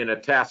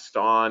test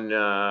on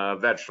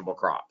vegetable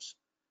crops?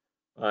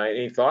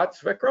 Any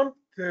thoughts, Vikram?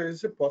 There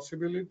is a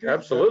possibility.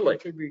 Absolutely.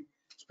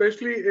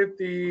 Especially if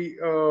the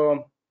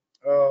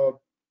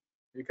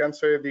you can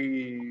say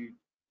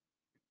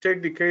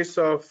take the case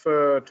of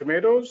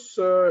tomatoes.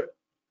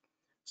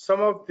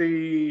 Some of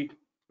the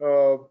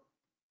you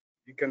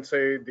can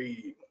say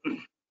the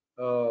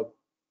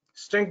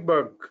stink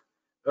bug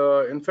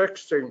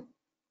infecting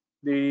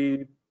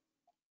the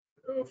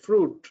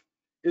fruit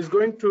is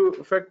going to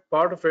affect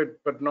part of it,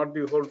 but not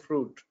the whole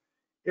fruit.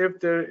 If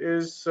there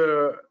is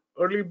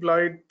early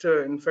blight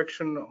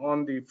infection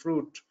on the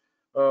fruit,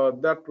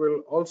 that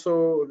will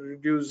also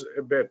reduce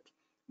a bit.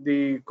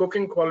 The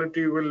cooking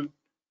quality will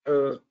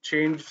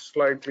change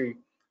slightly,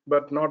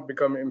 but not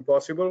become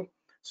impossible.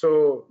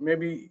 So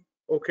maybe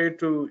okay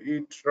to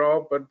eat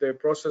raw, but the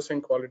processing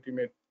quality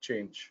may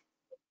change.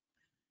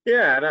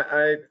 Yeah, and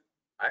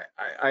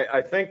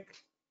I think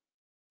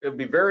it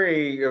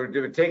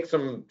would take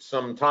some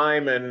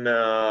time and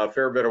a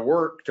fair bit of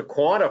work to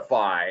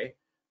quantify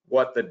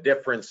what the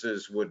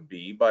differences would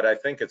be, but I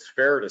think it's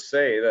fair to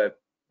say that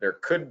there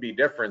could be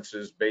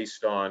differences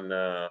based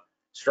on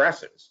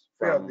stresses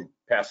from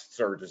pests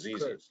or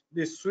diseases.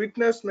 The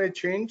sweetness may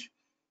change,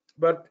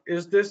 but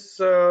is this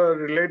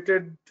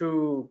related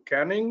to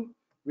canning?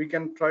 We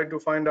can try to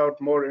find out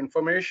more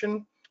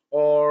information,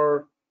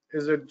 or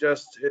is it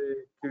just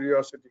a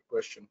curiosity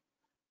question?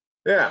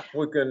 Yeah,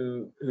 we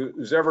can,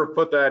 who's ever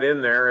put that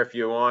in there, if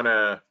you want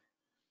to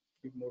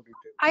give more detail.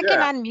 I can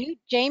unmute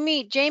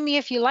Jamie. Jamie,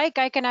 if you like,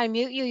 I can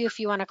unmute you if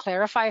you want to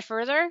clarify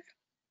further.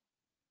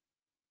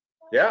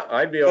 Yeah,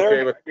 I'd be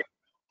okay with it.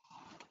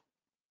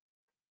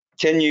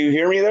 Can you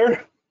hear me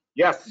there?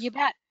 Yes. You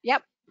bet.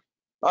 Yep.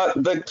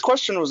 The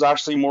question was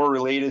actually more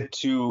related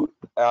to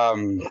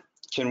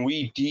can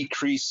we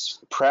decrease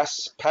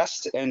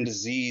pest and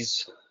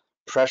disease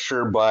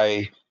pressure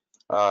by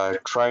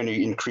trying to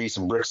increase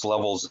Brix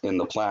levels in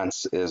the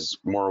plants is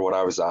more what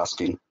I was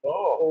asking.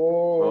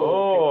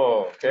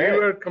 Okay. We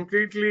were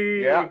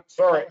completely... Yeah,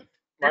 sorry,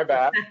 my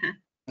bad.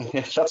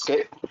 That's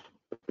okay.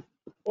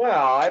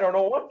 Well, I don't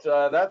know what,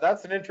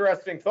 that's an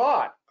interesting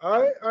thought.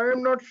 I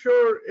am not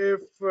sure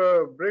if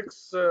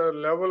Brix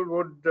level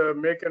would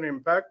make an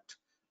impact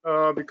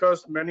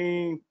because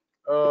many,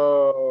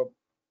 you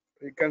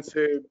can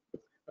say,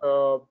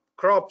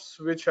 crops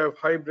which have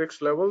high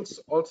Brix levels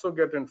also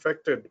get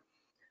infected.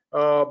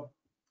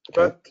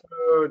 But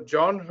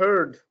John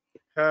Hurd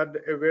had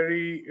a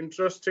very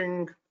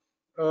interesting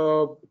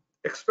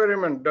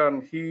experiment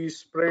done. He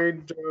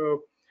sprayed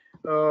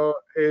a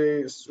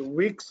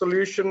weak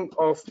solution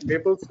of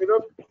maple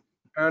syrup,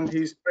 and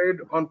he sprayed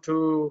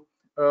onto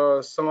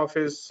some of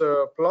his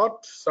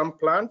some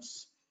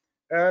plants,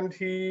 and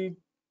he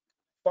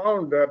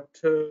found that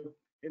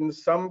in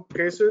some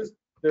cases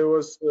there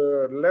was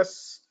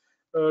less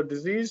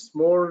disease,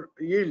 more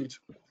yield.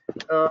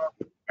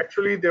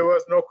 Actually, there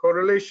was no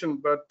correlation,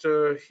 but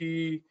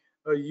he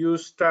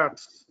used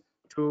stats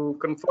to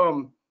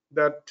confirm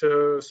that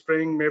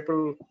spraying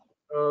maple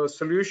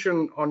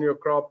solution on your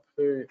crop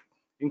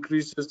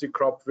increases the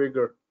crop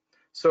vigor.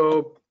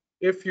 So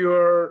if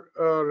you're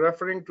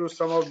referring to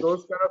some of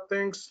those kind of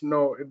things,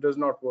 no, it does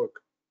not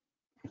work.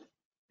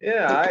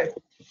 Yeah,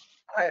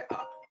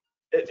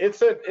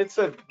 it's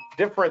a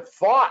different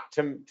thought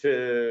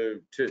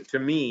to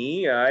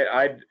me.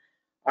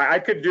 I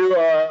could do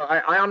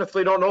I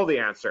honestly don't know the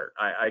answer.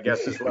 I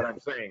guess is what I'm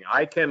saying.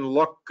 I can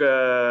look,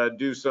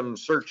 do some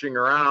searching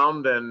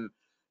around, and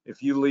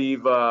if you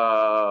leave,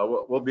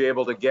 we'll be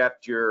able to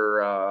get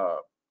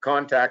your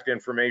contact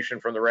information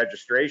from the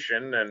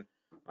registration, and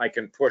I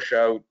can push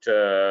out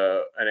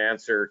an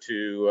answer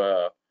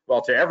to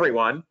well, to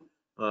everyone.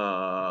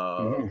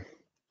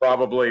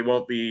 Probably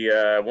won't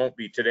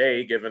be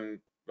today,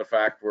 given the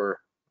fact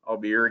I'll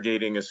be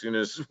irrigating as soon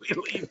as we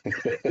leave.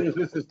 As soon as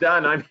this is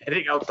done, I'm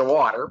heading out to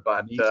water.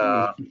 But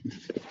yeah,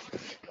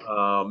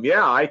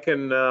 I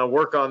can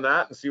work on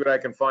that and see what I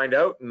can find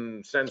out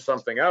and send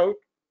something out.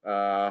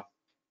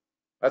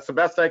 That's the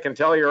best I can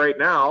tell you right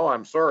now.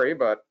 I'm sorry,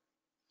 but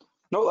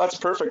No, that's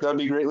perfect. That'd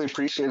be greatly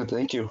appreciated.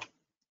 Thank you.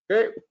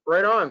 okay,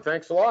 right on.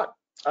 Thanks a lot.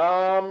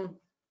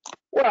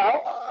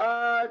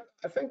 Well,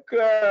 I think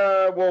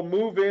we'll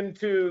move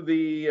into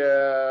the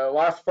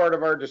last part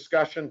of our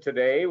discussion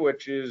today,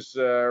 which is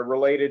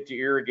related to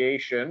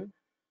irrigation.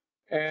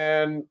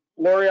 And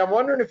Lori, I'm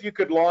wondering if you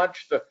could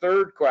launch the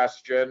third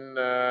question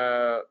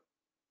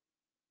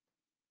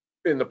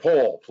in the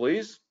poll,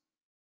 please.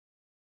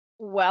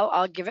 Well,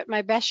 I'll give it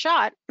my best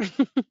shot.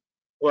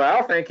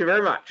 Well, thank you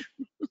very much.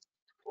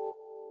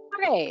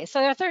 Okay,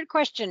 so the third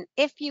question,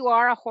 if you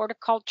are a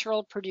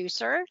horticultural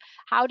producer,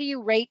 how do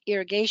you rate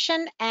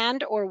irrigation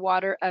and or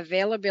water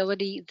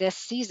availability this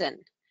season?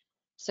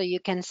 So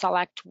you can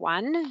select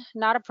one,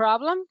 not a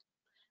problem,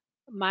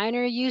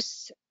 minor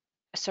issue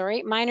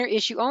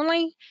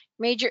only,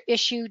 major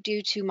issue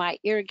due to my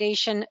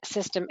irrigation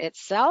system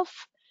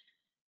itself,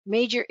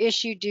 major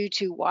issue due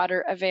to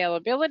water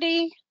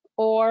availability,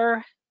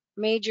 or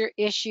major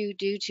issue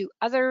due to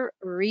other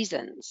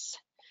reasons.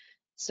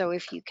 So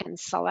if you can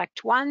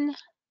select one,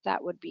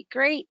 that would be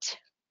great.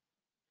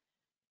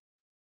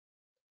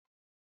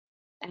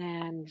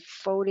 And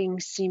voting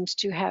seems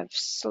to have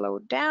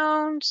slowed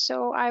down,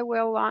 so I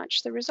will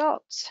launch the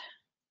results.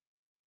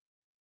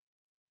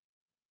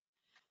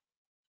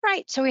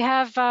 Right, so we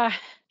have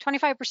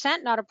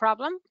 25%, not a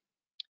problem,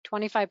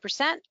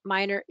 25%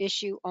 minor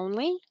issue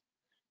only,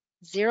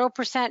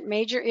 0%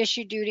 major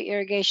issue due to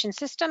irrigation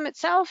system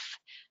itself,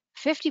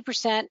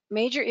 50%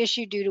 major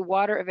issue due to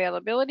water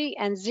availability,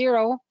 and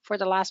 0 for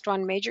the last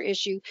one, major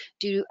issue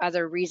due to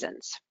other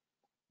reasons.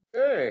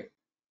 Okay.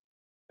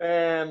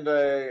 And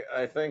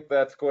I think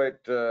that's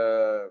quite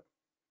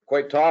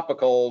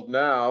topical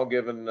now,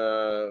 given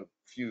a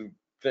few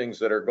things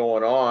that are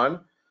going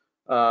on.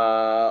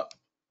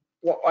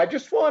 Well, I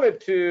just wanted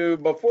to,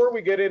 before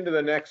we get into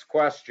the next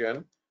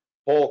question,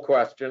 poll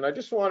question, I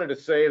just wanted to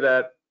say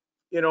that,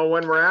 you know,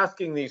 when we're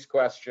asking these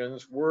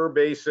questions, we're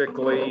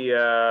basically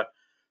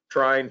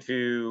trying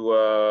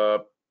to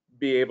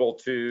be able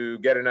to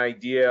get an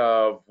idea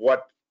of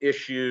what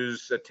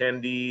issues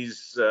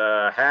attendees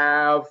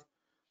have,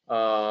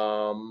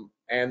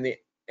 and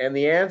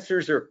the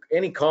answers or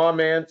any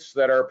comments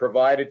that are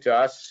provided to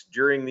us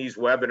during these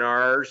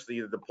webinars,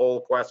 either the poll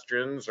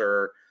questions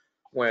or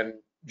when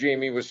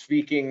Jamie was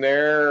speaking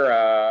there,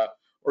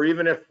 or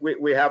even if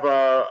we have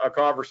a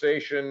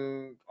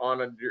conversation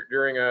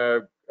during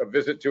a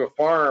visit to a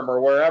farm or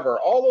wherever,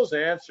 all those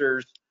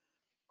answers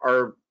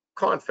are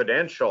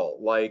confidential.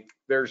 Like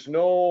there's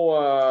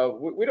no,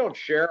 we don't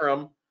share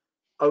them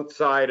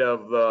outside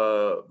of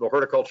the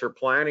horticulture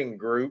planning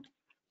group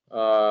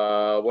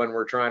when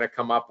we're trying to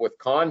come up with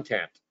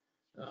content.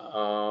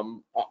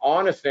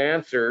 Honest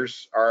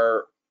answers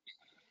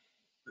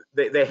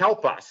they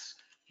help us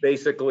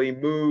basically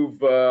move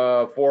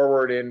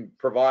forward in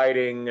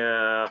providing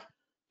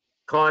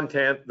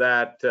content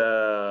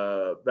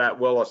that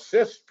will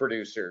assist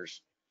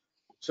producers.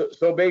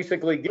 So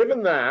basically,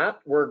 given that,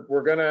 I'm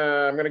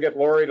gonna get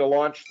Lori to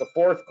launch the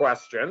fourth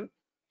question,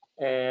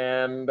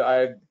 and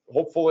I'd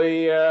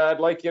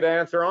like you to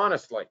answer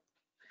honestly.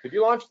 Could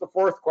you launch the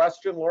fourth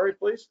question, Lori,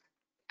 please?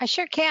 I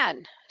sure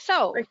can.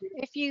 So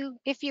if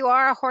you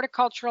are a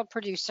horticultural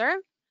producer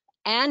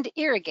and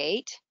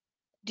irrigate,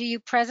 do you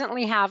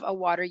presently have a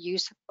water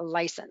use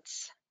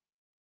license?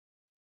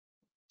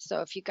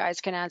 So if you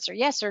guys can answer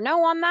yes or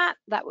no on that,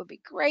 that would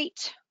be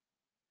great.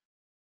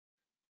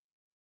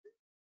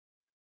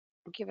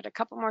 I'll give it a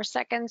couple more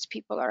seconds.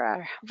 People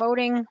are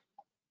voting.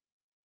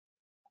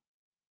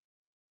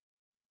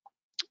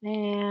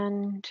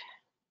 And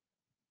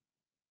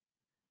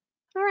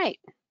all right,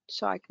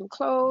 so I can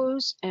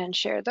close and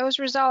share those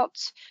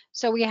results.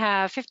 So we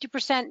have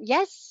 50%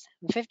 yes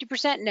and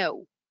 50%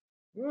 no.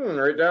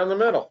 Right down the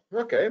middle.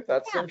 Okay,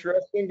 that's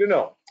interesting to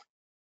know.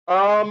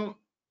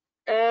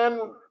 And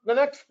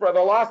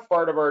the last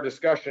part of our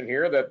discussion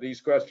here that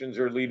these questions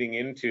are leading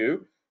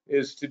into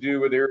is to do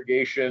with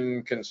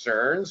irrigation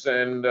concerns.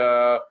 And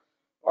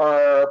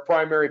our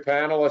primary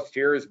panelist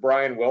here is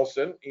Brian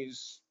Wilson.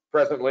 He's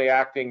presently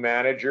acting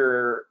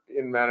manager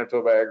in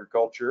Manitoba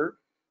Agriculture.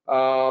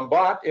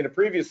 But in a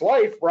previous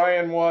life,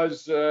 Brian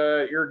was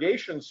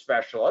irrigation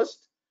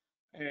specialist.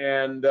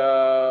 And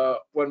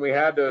when we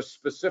had a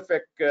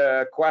specific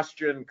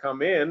question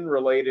come in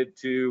related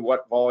to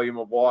what volume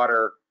of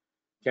water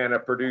can a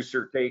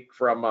producer take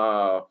from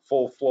a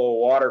full flow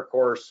water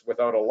course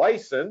without a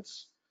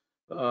license,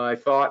 I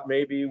thought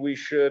maybe we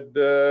should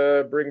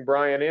bring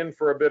Brian in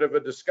for a bit of a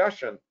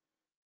discussion.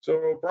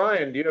 So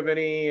Brian, do you have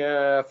any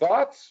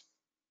thoughts?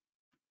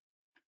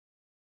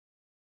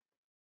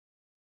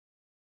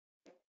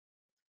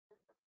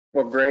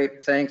 Well,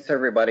 great. Thanks,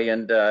 everybody.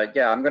 And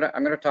yeah, I'm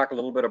gonna talk a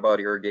little bit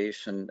about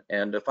irrigation.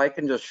 And if I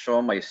can just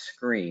show my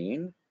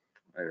screen,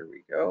 there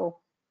we go.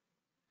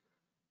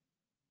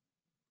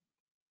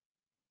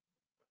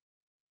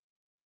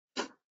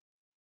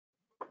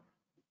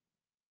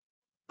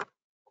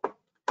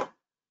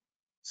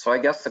 So I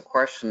guess the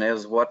question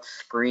is, what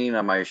screen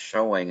am I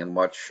showing and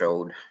what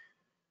showed?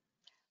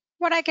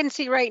 What I can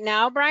see right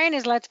now, Brian,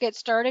 is let's get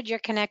started. You're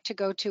connect to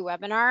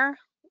GoToWebinar.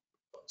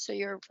 So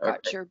you've got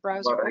Okay. your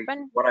browser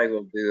open. What I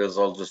will do is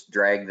I'll just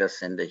drag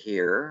this into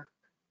here.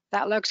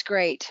 That looks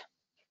great.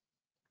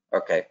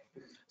 Okay.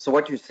 So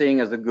what you're seeing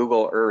is a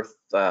Google Earth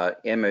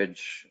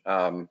image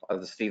of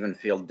the Stephen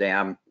Field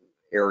Dam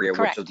area,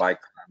 Correct. which is by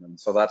Carmen.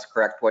 So that's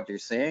correct what you're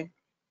seeing?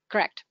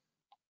 Correct.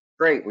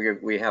 Great,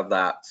 we have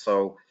that.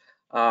 So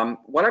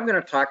what I'm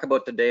going to talk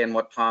about today and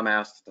what Tom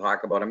asked to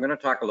talk about, I'm going to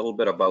talk a little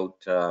bit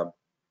about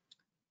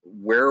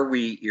where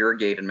we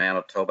irrigate in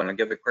Manitoba, and I'll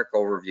give a quick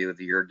overview of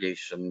the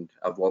irrigation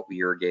of what we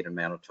irrigate in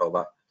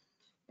Manitoba.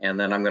 And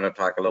then I'm going to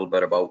talk a little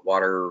bit about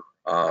water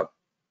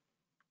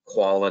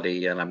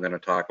quality, and I'm going to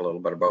talk a little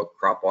bit about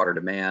crop water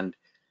demand,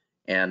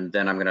 and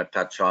then I'm going to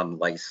touch on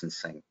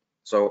licensing.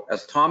 So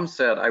as Tom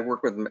said, I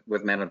work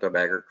with Manitoba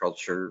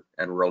Agriculture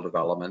and Rural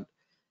Development,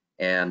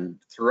 and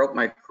throughout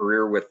my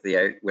career with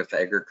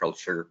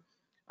agriculture,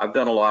 I've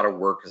done a lot of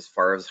work as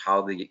far as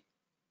how the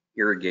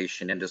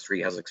irrigation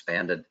industry has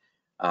expanded,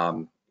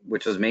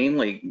 which has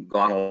mainly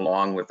gone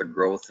along with the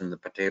growth in the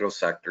potato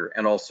sector,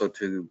 and also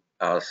to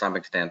some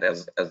extent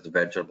as the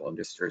vegetable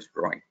industry is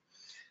growing.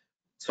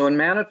 So in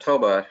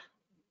Manitoba,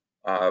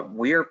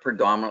 we are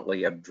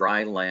predominantly a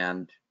dry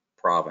land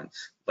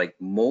province. Like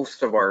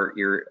most of our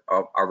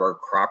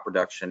crop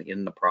production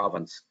in the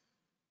province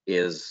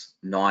is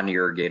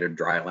non-irrigated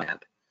dry land.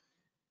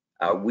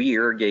 We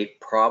irrigate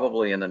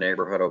probably in the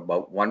neighborhood of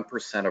about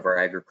 1% of our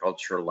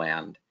agricultural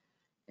land,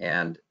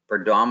 and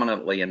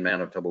predominantly in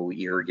Manitoba,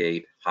 we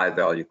irrigate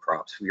high-value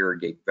crops. We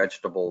irrigate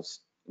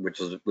vegetables,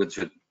 which is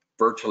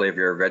virtually, if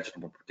you're a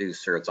vegetable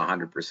producer, it's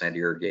 100%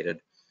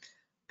 irrigated.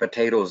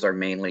 Potatoes are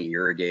mainly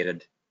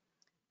irrigated,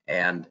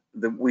 and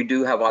we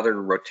do have other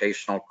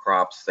rotational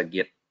crops that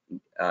get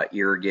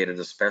irrigated,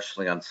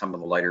 especially on some of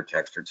the lighter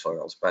textured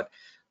soils. But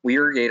we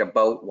irrigate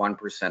about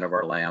 1% of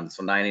our land,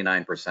 so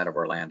 99% of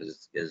our land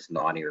is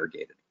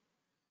non-irrigated.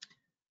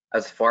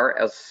 As far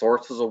as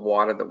sources of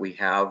water that we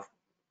have,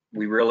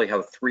 we really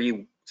have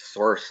three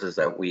sources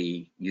that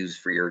we use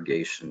for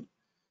irrigation.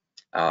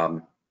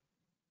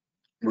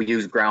 We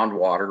use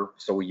groundwater,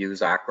 so we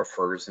use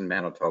aquifers in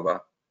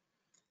Manitoba.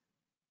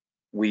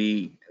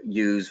 We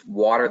use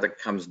water that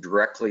comes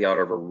directly out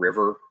of a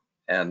river,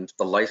 and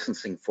the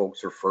licensing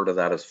folks refer to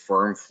that as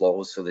firm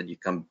flow, so that you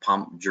can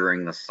pump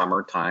during the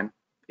summertime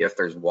if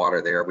there's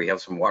water there. We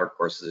have some water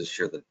courses this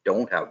year that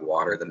don't have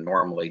water that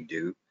normally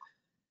do.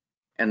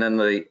 And then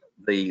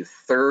the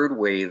third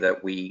way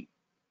that we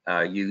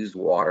use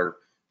water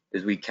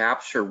is we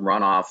capture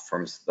runoff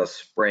from the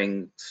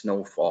spring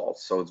snowfall.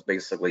 So it's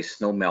basically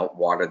snow melt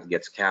water that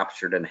gets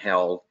captured and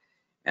held,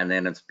 and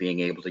then it's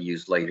being able to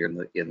use later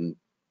in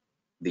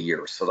the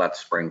year. So that's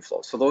spring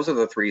flow. So those are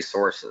the three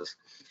sources.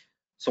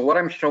 So what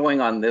I'm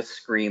showing on this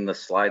screen, the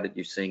slide that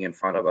you're seeing in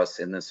front of us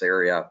in this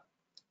area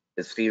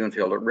is Stephen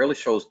Field. It really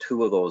shows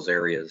two of those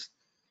areas.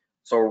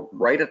 So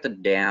right at the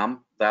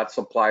dam, that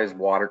supplies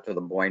water to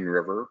the Boyne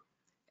River,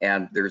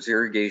 and there's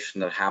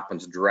irrigation that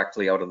happens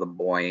directly out of the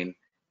Boyne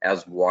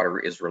as water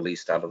is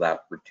released out of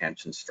that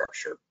retention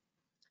structure.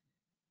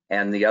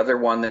 And the other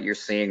one that you're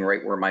seeing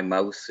right where my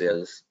mouse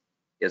is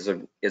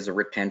a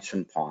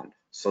retention pond.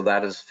 So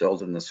that is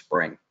filled in the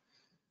spring.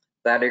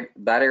 That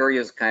area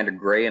is kind of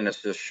gray, and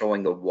it's just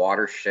showing the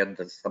watershed.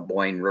 That's the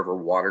Boyne River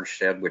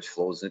watershed, which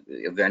flows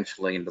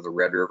eventually into the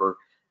Red River.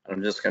 And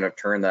I'm just going to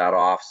turn that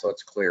off so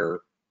it's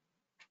clearer.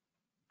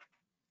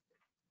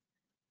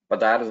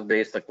 But that is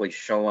basically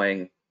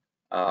showing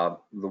the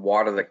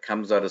water that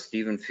comes out of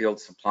Stephen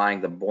Field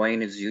supplying the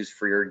Boyne is used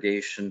for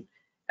irrigation.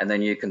 And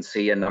then you can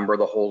see a number of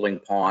the holding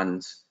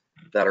ponds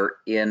that are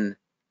in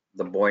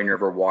the Boyne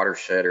River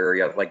watershed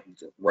area. Like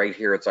right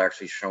here, it's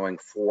actually showing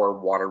 4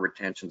 water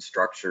retention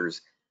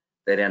structures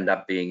that end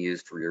up being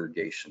used for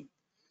irrigation.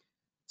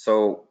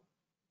 So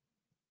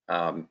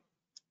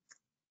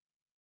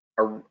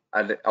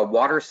a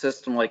water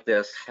system like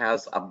this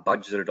has a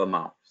budgeted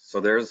amount. So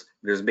there's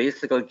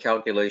basically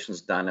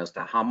calculations done as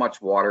to how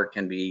much water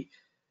can be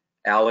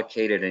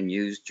allocated and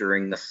used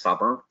during the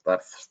summer,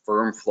 that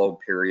firm flow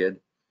period,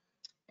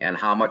 and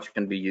how much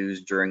can be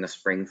used during the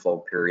spring flow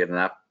period, and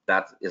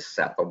that is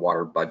set the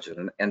water budget.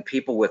 And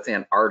people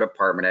within our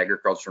department,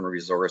 Agriculture and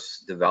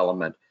Resource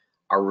Development,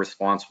 are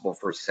responsible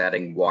for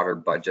setting water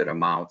budget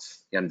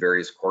amounts in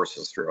various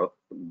courses throughout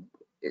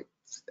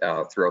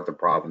the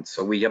province.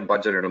 So we have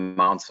budgeted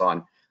amounts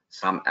on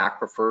some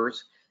aquifers,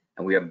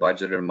 and we have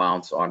budgeted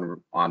amounts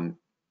on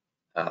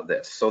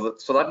this. So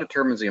that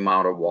determines the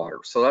amount of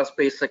water. So that's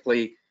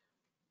basically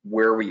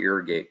where we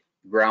irrigate: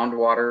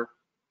 groundwater,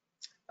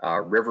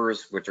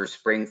 rivers, which are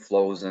spring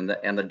flows, and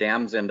the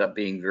dams end up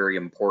being very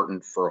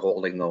important for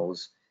holding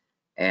those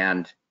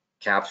and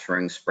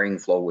capturing spring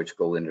flow, which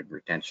go into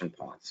retention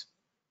ponds.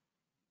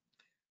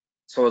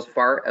 So as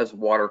far as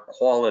water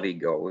quality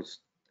goes,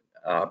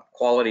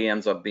 quality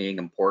ends up being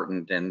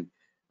important, and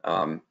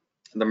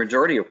the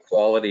majority of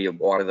quality of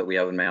water that we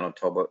have in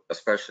Manitoba,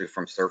 especially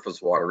from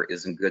surface water,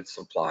 is in good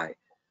supply.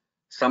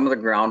 Some of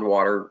the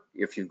groundwater,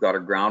 if you've got a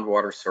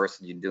groundwater source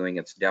that you're doing,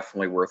 it's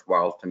definitely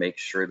worthwhile to make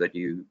sure that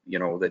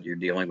that you're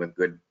dealing with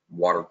good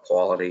water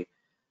quality.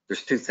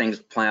 There's two things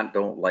plant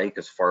don't like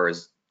as far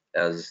as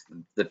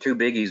the two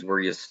biggies where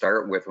you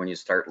start with when you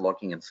start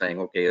looking and saying,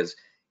 okay,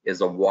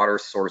 is a water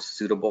source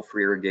suitable for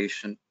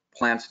irrigation?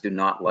 Plants do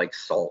not like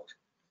salt.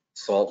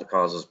 Salt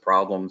causes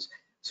problems.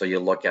 So you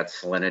look at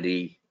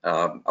salinity.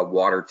 A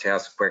water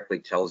test quickly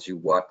tells you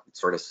what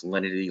sort of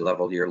salinity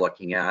level you're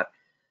looking at.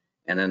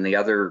 And then the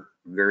other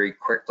very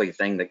quickly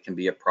thing that can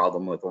be a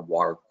problem with the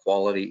water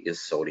quality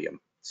is sodium.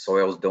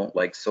 Soils don't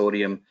like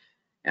sodium,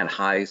 and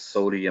high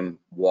sodium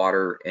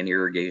water and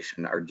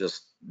irrigation are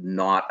just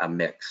not a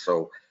mix.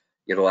 So,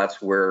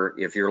 that's where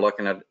if you're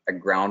looking at a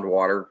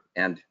groundwater,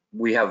 and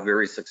we have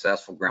very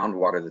successful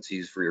groundwater that's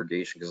used for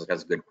irrigation because it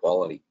has good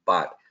quality,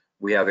 but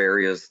we have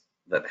areas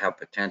that have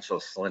potential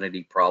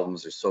salinity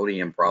problems or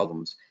sodium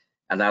problems,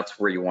 and that's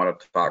where you want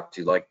to talk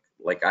to, like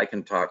I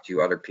can talk to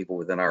you, other people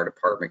within our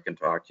department can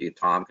talk to you,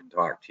 Tom can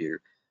talk to you,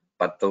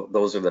 but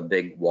those are the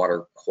big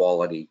water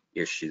quality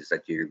issues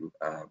that you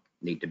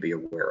need to be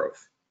aware of.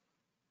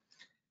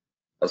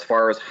 As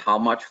far as how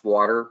much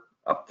water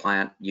a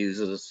plant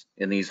uses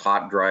in these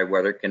hot, dry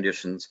weather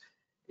conditions,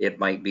 it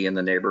might be in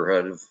the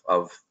neighborhood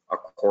of a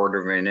quarter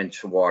of an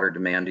inch of water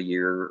demand a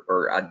year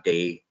or a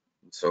day.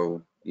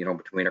 So,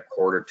 between a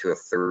quarter to a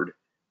third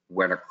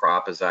when a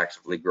crop is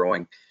actively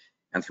growing.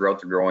 And throughout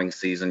the growing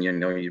season,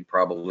 you'd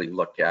probably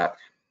look at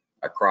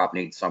a crop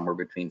needs somewhere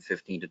between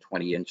 15 to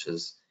 20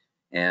 inches.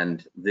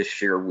 And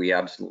this year we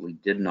absolutely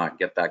did not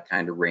get that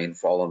kind of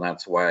rainfall. And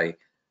that's why,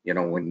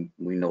 when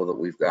we know that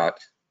we've got,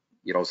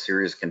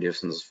 serious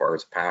conditions as far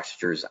as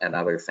pastures and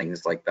other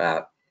things like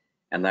that.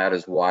 And that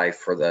is why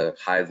for the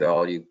high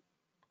value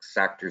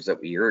sectors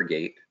that we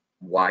irrigate,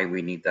 why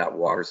we need that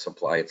water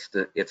supply.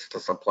 It's to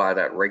supply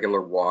that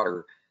regular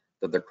water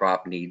that the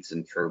crop needs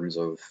in terms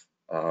of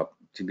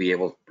to be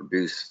able to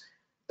produce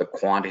the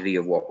quantity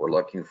of what we're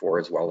looking for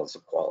as well as the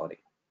quality.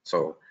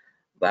 So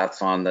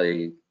that's on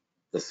the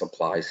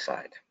supply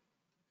side.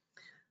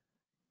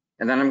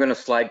 And then I'm going to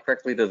slide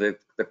quickly to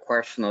the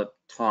question that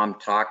Tom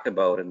talked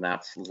about, and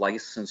that's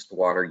licensed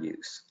water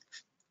use.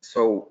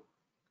 So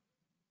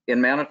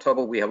in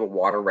Manitoba, we have a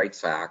Water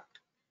Rights Act,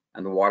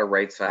 and the Water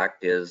Rights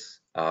Act is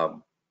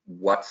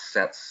what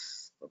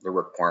sets the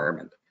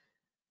requirement.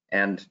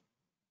 And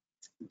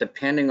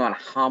depending on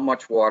how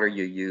much water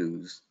you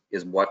use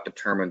is what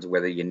determines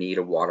whether you need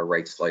a water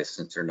rights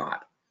license or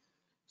not.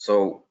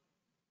 So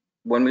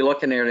when we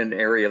look in an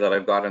area that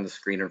I've got on the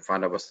screen in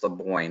front of us, the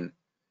Boyne,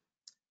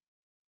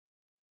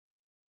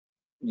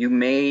 you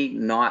may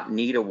not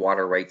need a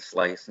water rights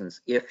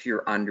license if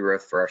you're under a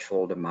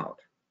threshold amount,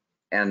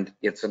 and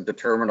it's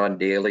determined on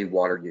daily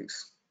water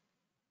use.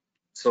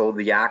 So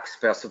the Act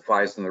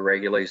specifies and the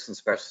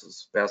regulations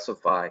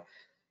specify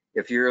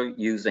if you're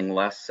using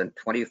less than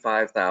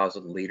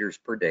 25,000 liters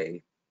per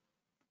day,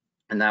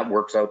 and that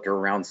works out to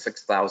around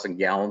 6,000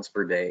 gallons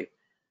per day,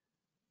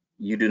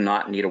 you do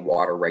not need a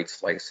water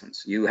rights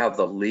license. You have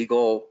the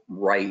legal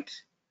right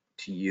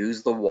to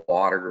use the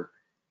water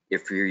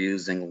if you're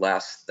using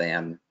less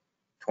than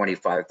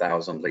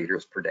 25,000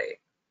 liters per day.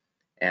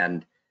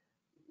 And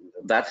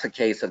that's the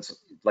case. It's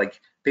like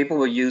people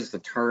will use the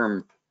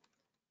term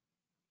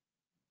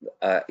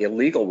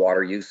illegal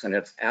water use, and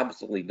it's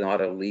absolutely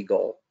not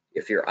illegal.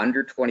 If you're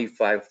under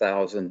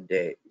 25,000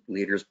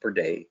 liters per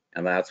day,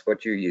 and that's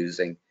what you're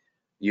using,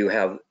 you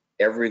have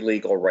every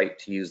legal right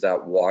to use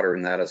that water,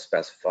 and that is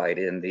specified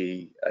in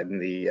the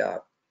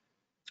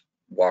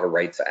Water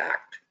Rights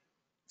Act.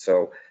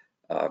 So,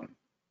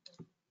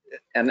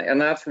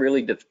 and that's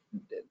really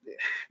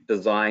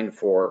designed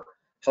for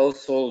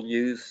household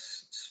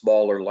use,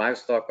 smaller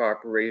livestock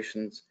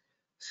operations,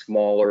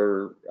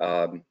 smaller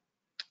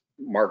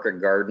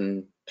market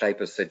garden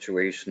type of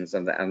situations,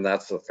 and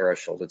that's the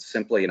threshold. It's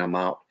simply an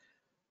amount.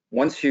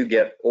 Once you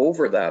get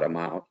over that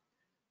amount,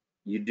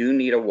 you do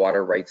need a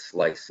water rights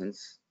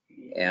license.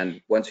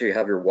 And once you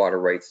have your water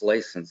rights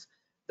license,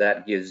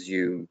 that gives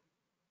you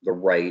the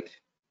right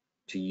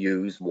to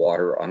use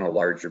water on a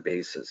larger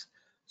basis.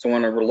 So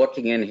when we're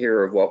looking in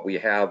here of what we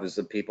have is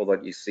the people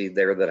that you see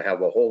there that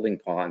have a holding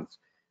ponds,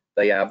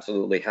 they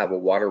absolutely have a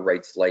water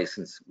rights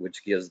license,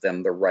 which gives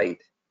them the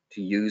right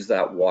to use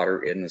that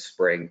water in the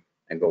spring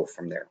and go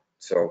from there.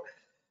 So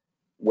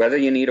whether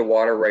you need a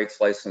water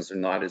rights license or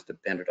not is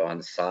dependent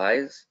on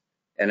size.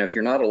 And if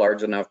you're not a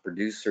large enough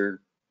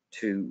producer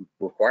to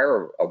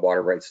require a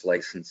water rights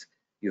license,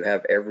 you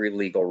have every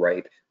legal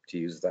right to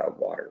use that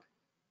water.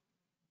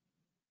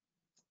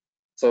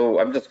 So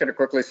I'm just going to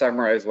quickly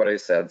summarize what I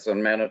said. So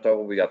in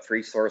Manitoba, we got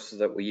 3 sources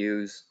that we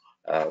use: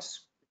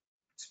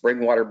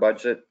 spring water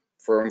budget,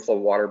 firm flow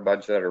water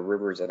budget, or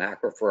rivers and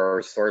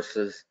aquifer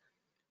sources.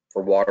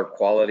 For water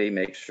quality,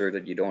 make sure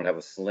that you don't have a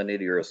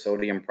salinity or a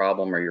sodium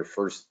problem, or your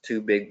first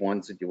 2 big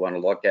ones that you want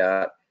to look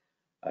at.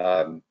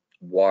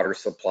 Water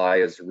supply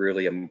is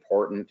really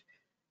important.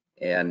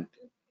 And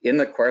in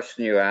the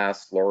question you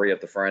asked, Lori,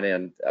 at the front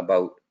end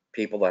about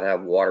people that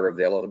have water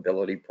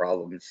availability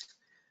problems,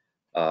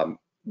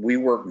 we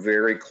work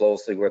very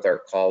closely with our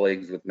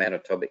colleagues with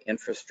Manitoba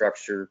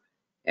Infrastructure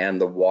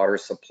and the water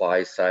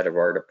supply side of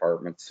our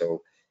department.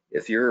 So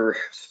if you're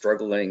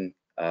struggling,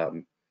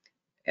 and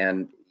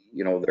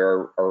you know,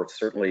 there are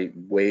certainly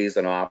ways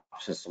and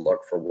options to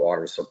look for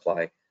water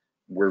supply,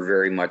 we're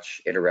very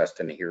much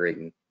interested in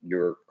hearing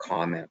your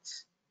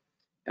comments.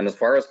 And as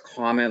far as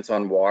comments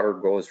on water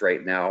goes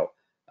right now,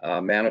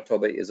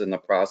 Manitoba is in the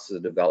process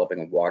of developing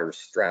a water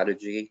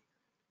strategy.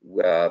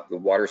 The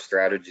water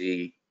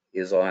strategy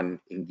is on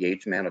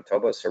Engage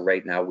Manitoba. So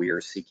right now we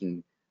are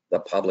seeking the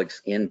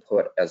public's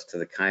input as to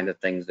the kind of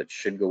things that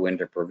should go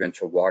into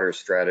provincial water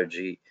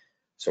strategy.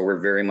 So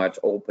we're very much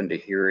open to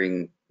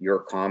hearing your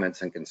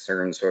comments and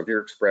concerns. So if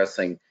you're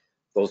expressing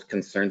those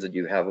concerns that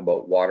you have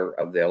about water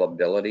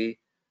availability,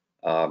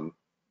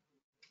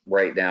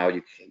 right now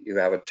you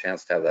have a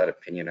chance to have that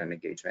opinion on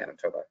Engage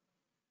Manitoba.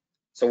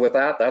 So with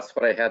that, that's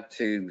what I had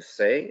to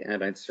say,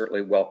 and I'd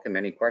certainly welcome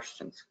any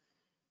questions.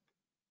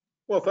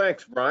 Well,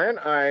 thanks, Brian.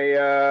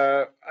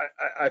 I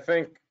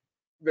think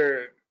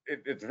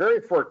it's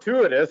very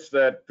fortuitous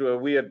that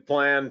we had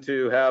planned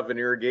to have an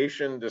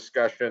irrigation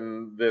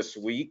discussion this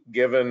week,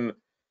 given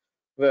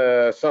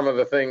some of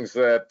the things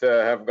that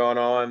have gone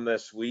on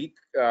this week.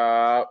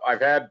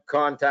 I've had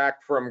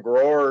contact from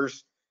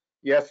growers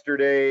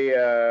yesterday.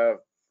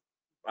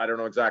 I don't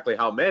know exactly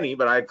how many,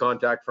 but I had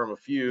contact from a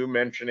few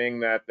mentioning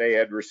that they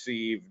had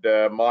received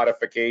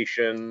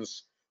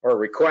modifications or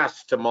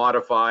requests to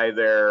modify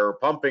their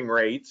pumping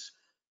rates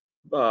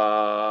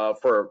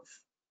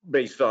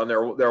based on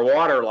their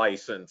water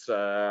license.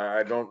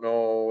 I don't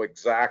know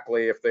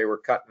exactly if they were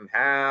cut in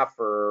half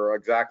or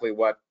exactly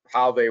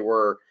how they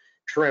were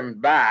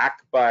trimmed back,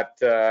 but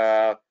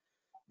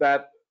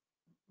that's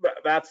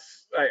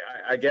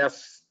I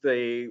guess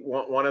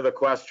one of the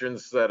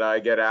questions that I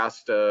get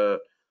asked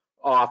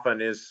often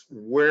is,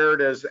 where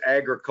does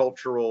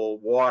agricultural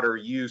water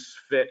use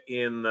fit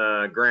in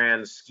the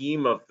grand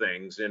scheme of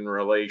things in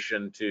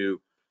relation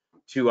to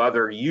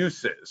other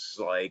uses,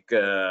 like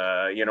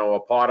you know, a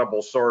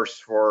potable source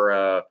for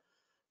a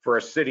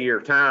city or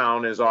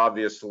town is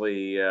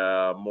obviously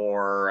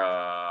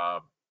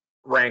more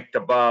ranked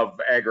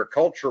above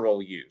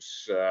agricultural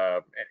use.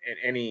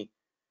 Any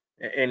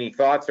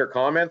thoughts or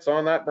comments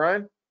on that,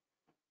 Brian?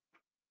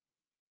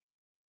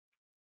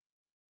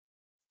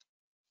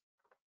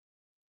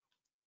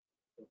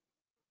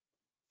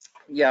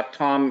 Yeah,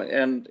 Tom,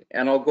 and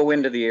I'll go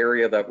into the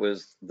area that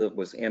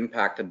was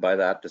impacted by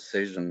that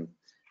decision,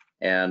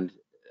 and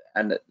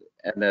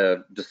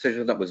the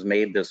decision that was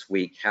made this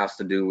week has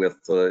to do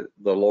with the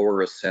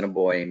lower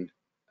Assiniboine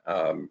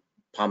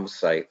pump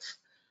sites.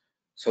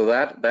 So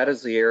that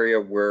is the area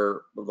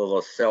where the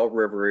LaSalle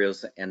River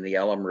is and the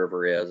Elm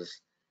River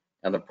is,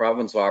 and the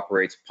province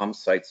operates pump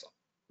sites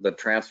that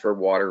transfer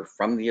water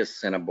from the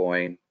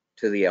Assiniboine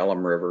to the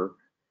Elm River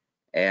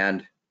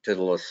and to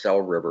the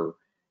LaSalle River,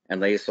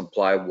 and they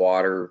supply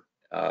water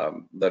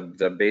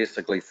that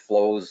basically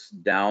flows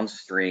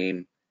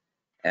downstream,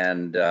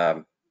 and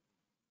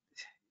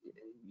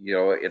you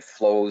know, it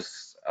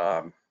flows.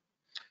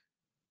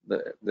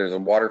 There's a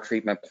water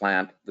treatment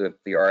plant that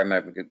the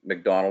RMF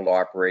McDonald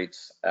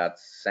operates at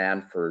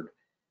Sanford,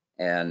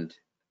 and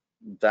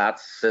that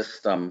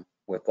system,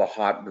 with the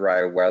hot,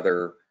 dry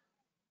weather,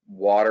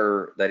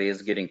 water that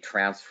is getting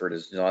transferred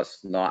is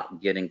just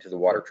not getting to the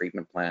water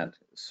treatment plant.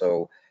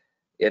 So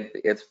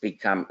it's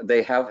become,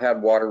 they have had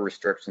water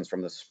restrictions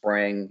from the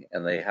spring,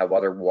 and they have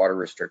other water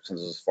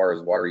restrictions as far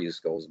as water use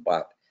goes,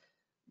 but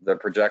the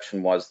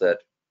projection was that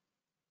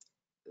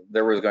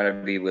there was going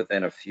to be,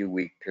 within a few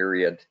week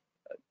period,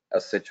 a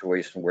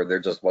situation where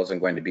there just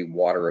wasn't going to be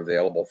water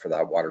available for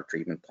that water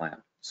treatment plant.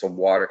 So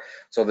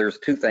there's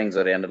 2 things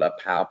that ended up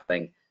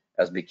happening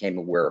as became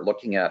aware,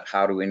 looking at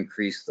how to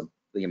increase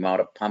the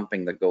amount of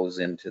pumping that goes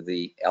into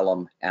the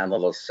Elm and the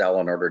LaSalle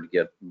in order to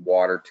get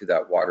water to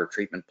that water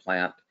treatment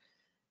plant,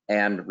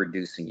 and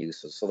reducing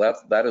uses. So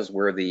that is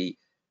where the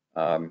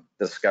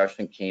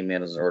discussion came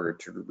in order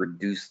to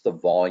reduce the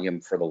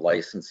volume for the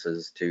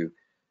licenses, to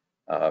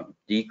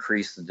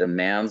decrease the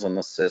demands on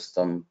the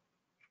system,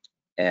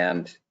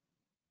 and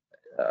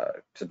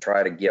to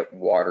try to get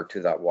water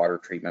to that water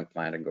treatment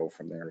plant and go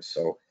from there.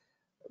 So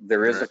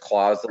there is a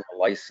clause in the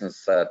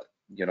license that,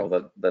 you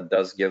know, that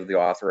does give the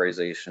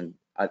authorization.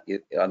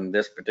 On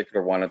this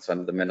particular one, it's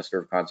under the Minister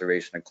of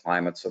Conservation and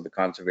Climate. So the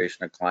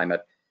Conservation and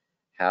Climate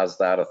has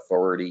that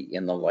authority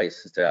in the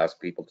license to ask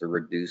people to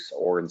reduce,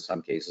 or in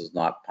some cases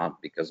not pump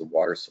because of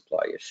water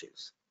supply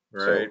issues.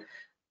 Right. So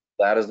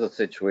that is the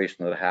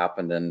situation that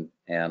happened, and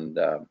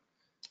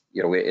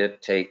you know,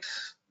 it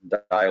takes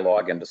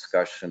dialogue and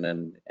discussion,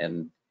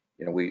 and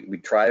you know, we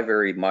try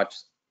very much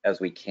as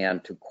we can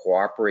to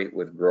cooperate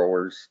with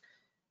growers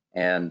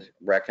and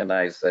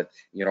recognize that,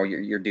 you know,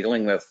 you're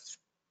dealing with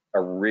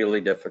a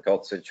really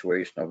difficult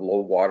situation of low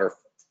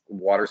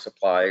water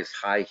supplies,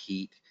 high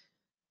heat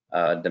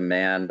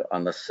demand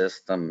on the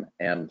system,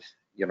 and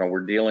you know,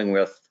 we're dealing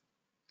with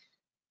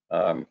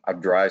a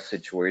dry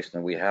situation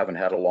that we haven't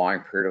had a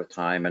long period of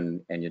time,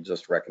 and you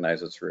just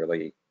recognize it's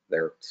really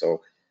there.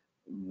 So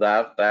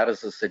that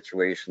is a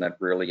situation that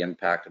really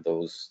impacted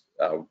those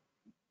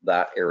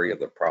that area of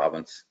the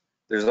province.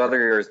 There's other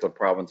areas of the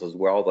province as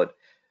well that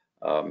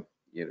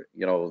you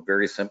know,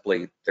 very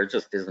simply, there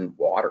just isn't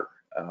water.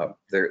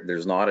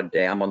 There's not a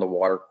dam on the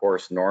water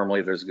course.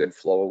 Normally there's good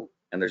flow,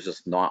 and there's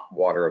just not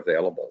water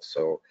available.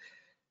 So,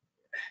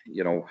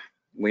 you know,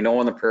 we know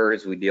on the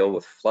prairies we deal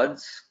with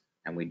floods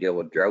and we deal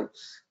with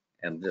droughts,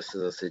 and this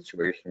is a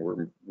situation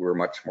where we're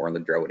much more on the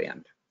drought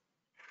end.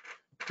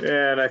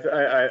 Yeah, and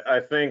I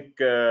think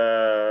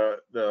the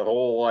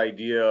whole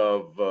idea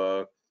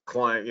of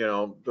climate, you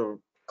know, the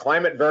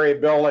climate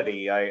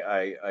variability,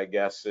 I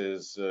guess,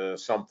 is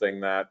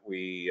something that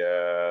we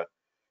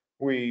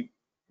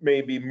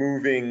may be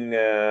moving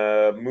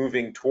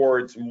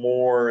towards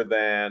more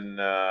than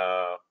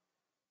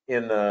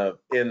in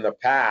the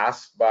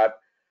past. But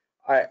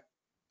I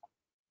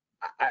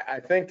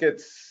think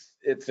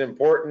it's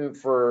important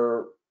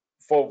for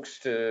folks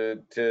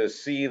to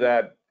see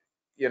that,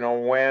 you know,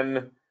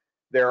 when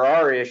there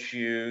are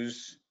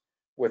issues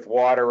with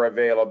water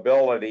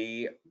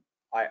availability,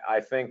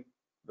 I think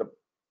the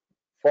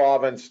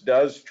province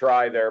does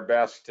try their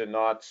best to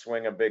not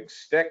swing a big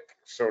stick,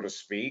 so to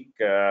speak,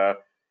 to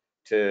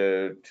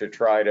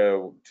try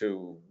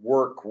to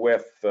work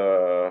with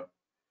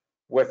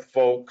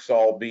folks,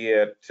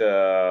 albeit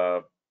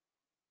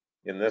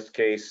in this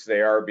case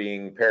they are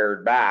being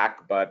pared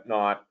back, but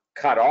not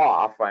cut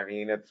off. I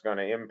mean, it's going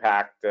to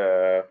impact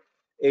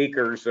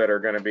acres that are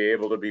going to be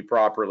able to be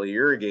properly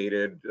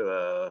irrigated.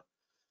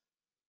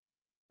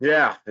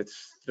 Yeah,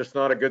 it's just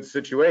not a good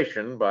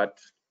situation, but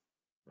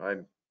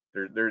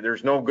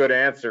there's no good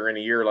answer in a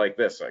year like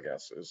this, I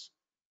guess, is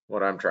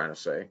what I'm trying to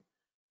say.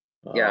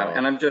 Yeah,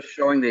 and I'm just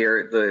showing the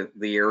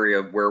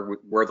area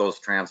where those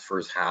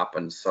transfers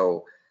happen.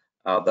 So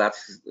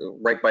that's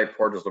right by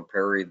Port of the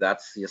Prairie.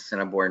 That's the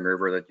Assiniboine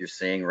River that you're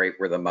seeing right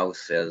where the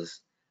mouse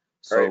is.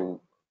 So right.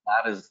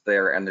 That is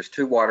there, and there's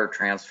two water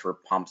transfer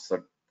pumps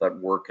that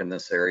work in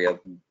this area.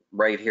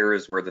 Right here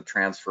is where the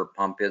transfer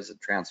pump is. It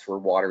transfer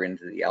water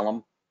into the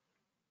Elm,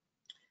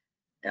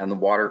 and the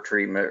water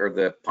treatment, or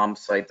the pump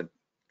site that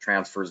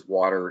transfers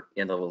water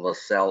into the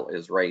LaSalle,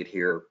 is right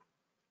here.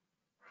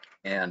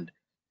 And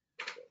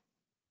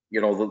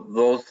you know,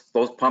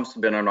 those pumps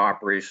have been in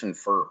operation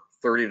for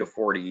 30 to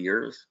 40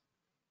 years.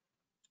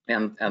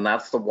 And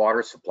that's the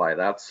water supply.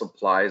 That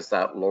supplies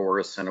that lower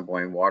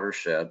Assiniboine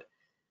watershed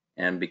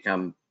and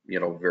become, you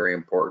know, very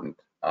important.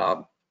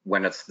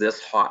 When it's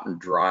this hot and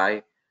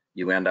dry,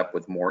 you end up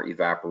with more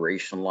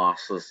evaporation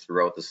losses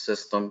throughout the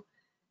system.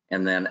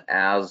 And then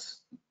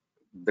as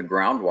the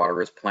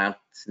groundwater, as plants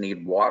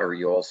need water,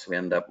 you also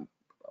end up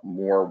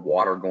more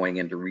water going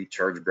into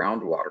recharge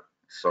groundwater.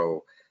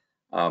 So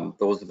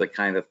those are the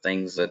kind of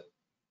things that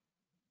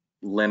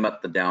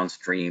limit the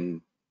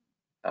downstream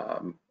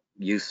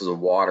uses of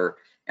water.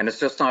 And it's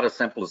just not as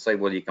simple to say,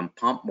 well, you can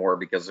pump more,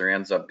 because there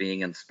ends up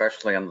being, and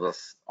especially on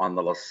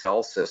the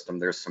LaSalle system,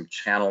 there's some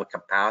channel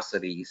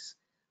capacities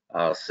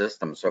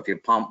system. So if you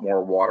pump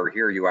more water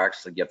here, you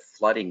actually get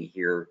flooding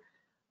here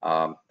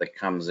that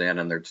comes in,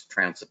 and there's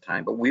transit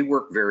time. But we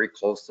work very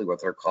closely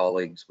with our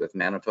colleagues with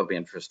Manitoba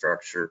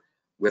Infrastructure,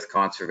 with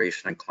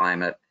Conservation and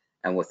Climate,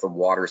 and with the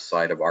water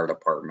side of our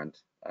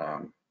department.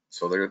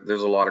 So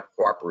there's a lot of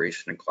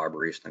cooperation and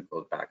collaboration that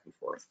goes back and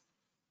forth.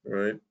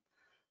 Right.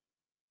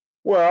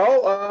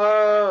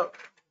 Well,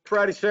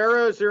 Friday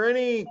Sarah, is there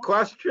any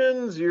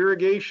questions,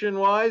 irrigation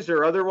wise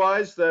or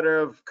otherwise, that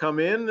have come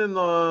in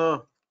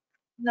the?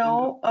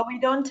 No, we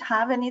don't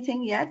have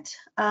anything yet.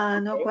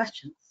 No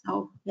questions.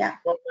 So yeah.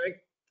 Well,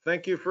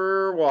 thank you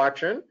for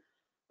watching.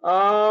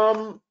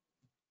 Well,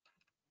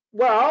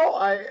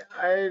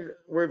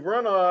 we've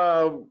run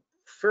a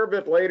fair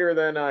bit later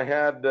than I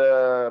had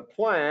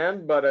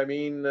planned, but I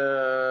mean,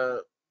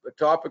 the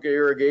topic of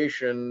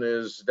irrigation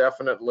is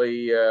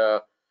definitely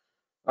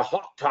a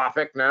hot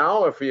topic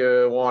now, if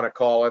you want to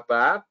call it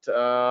that.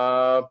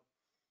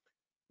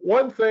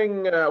 One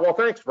thing, well,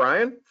 thanks,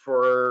 Brian,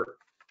 for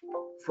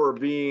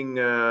being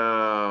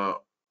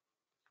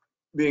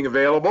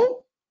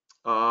available.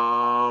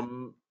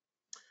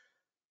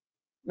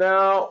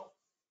 Now,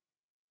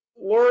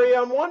 Lori,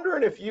 I'm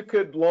wondering if you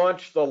could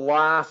launch the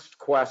last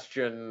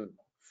question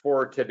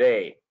for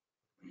today.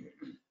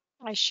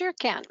 I sure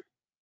can.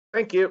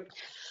 Thank you.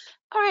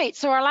 All right,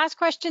 so our last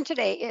question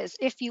today is,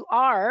 if you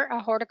are a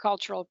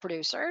horticultural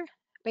producer,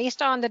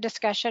 based on the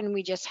discussion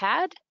we just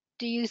had,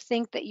 do you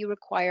think that you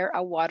require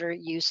a water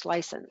use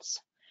license?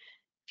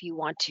 If you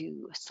want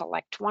to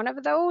select one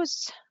of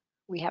those,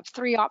 we have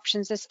 3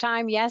 options this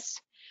time: yes,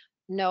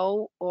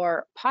 no,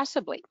 or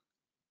possibly.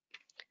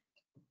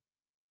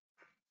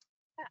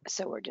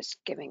 So we're just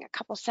giving a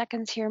couple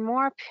seconds here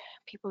more.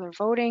 People are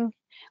voting.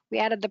 We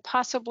added the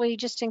possibly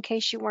just in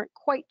case you weren't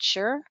quite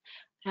sure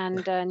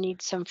and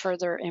need some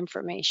further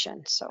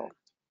information. So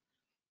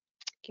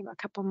give a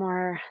couple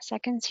more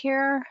seconds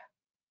here.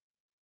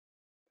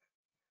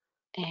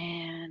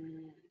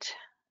 And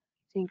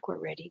I think we're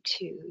ready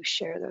to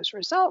share those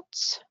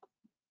results.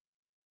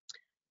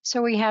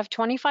 So we have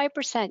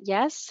 25%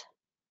 yes,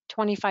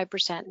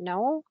 25%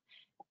 no,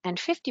 and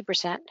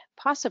 50%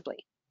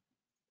 possibly.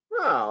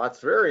 Wow,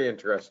 that's very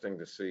interesting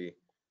to see.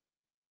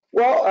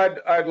 Well,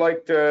 I'd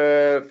like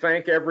to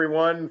thank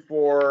everyone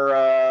for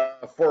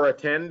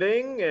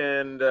attending,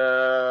 and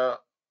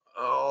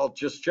I'll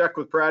just check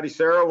with Pratty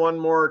Sarah one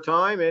more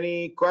time.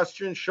 Any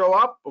questions show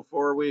up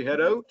before we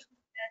head out?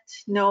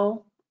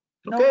 No,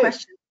 no Okay.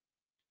 questions.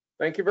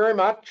 Thank you very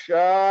much.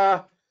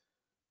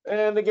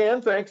 And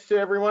again, thanks to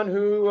everyone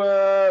who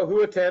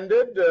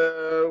attended.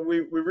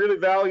 We really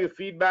value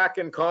feedback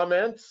and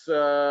comments,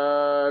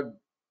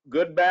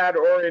 good, bad,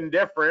 or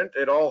indifferent.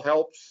 It all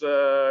helps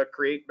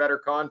create better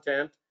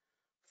content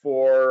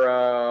for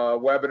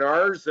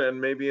webinars and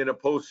maybe in a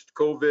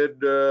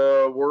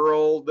post-COVID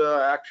world,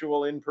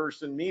 actual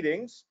in-person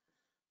meetings.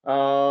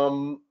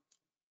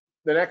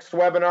 The next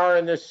webinar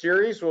in this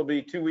series will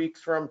be 2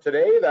 weeks from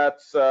today.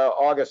 That's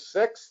August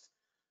 6th.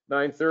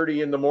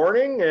 9:30 in the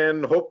morning,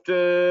 and hope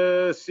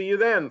to see you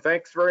then.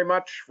 Thanks very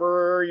much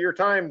for your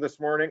time this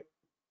morning.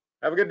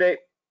 Have a good day.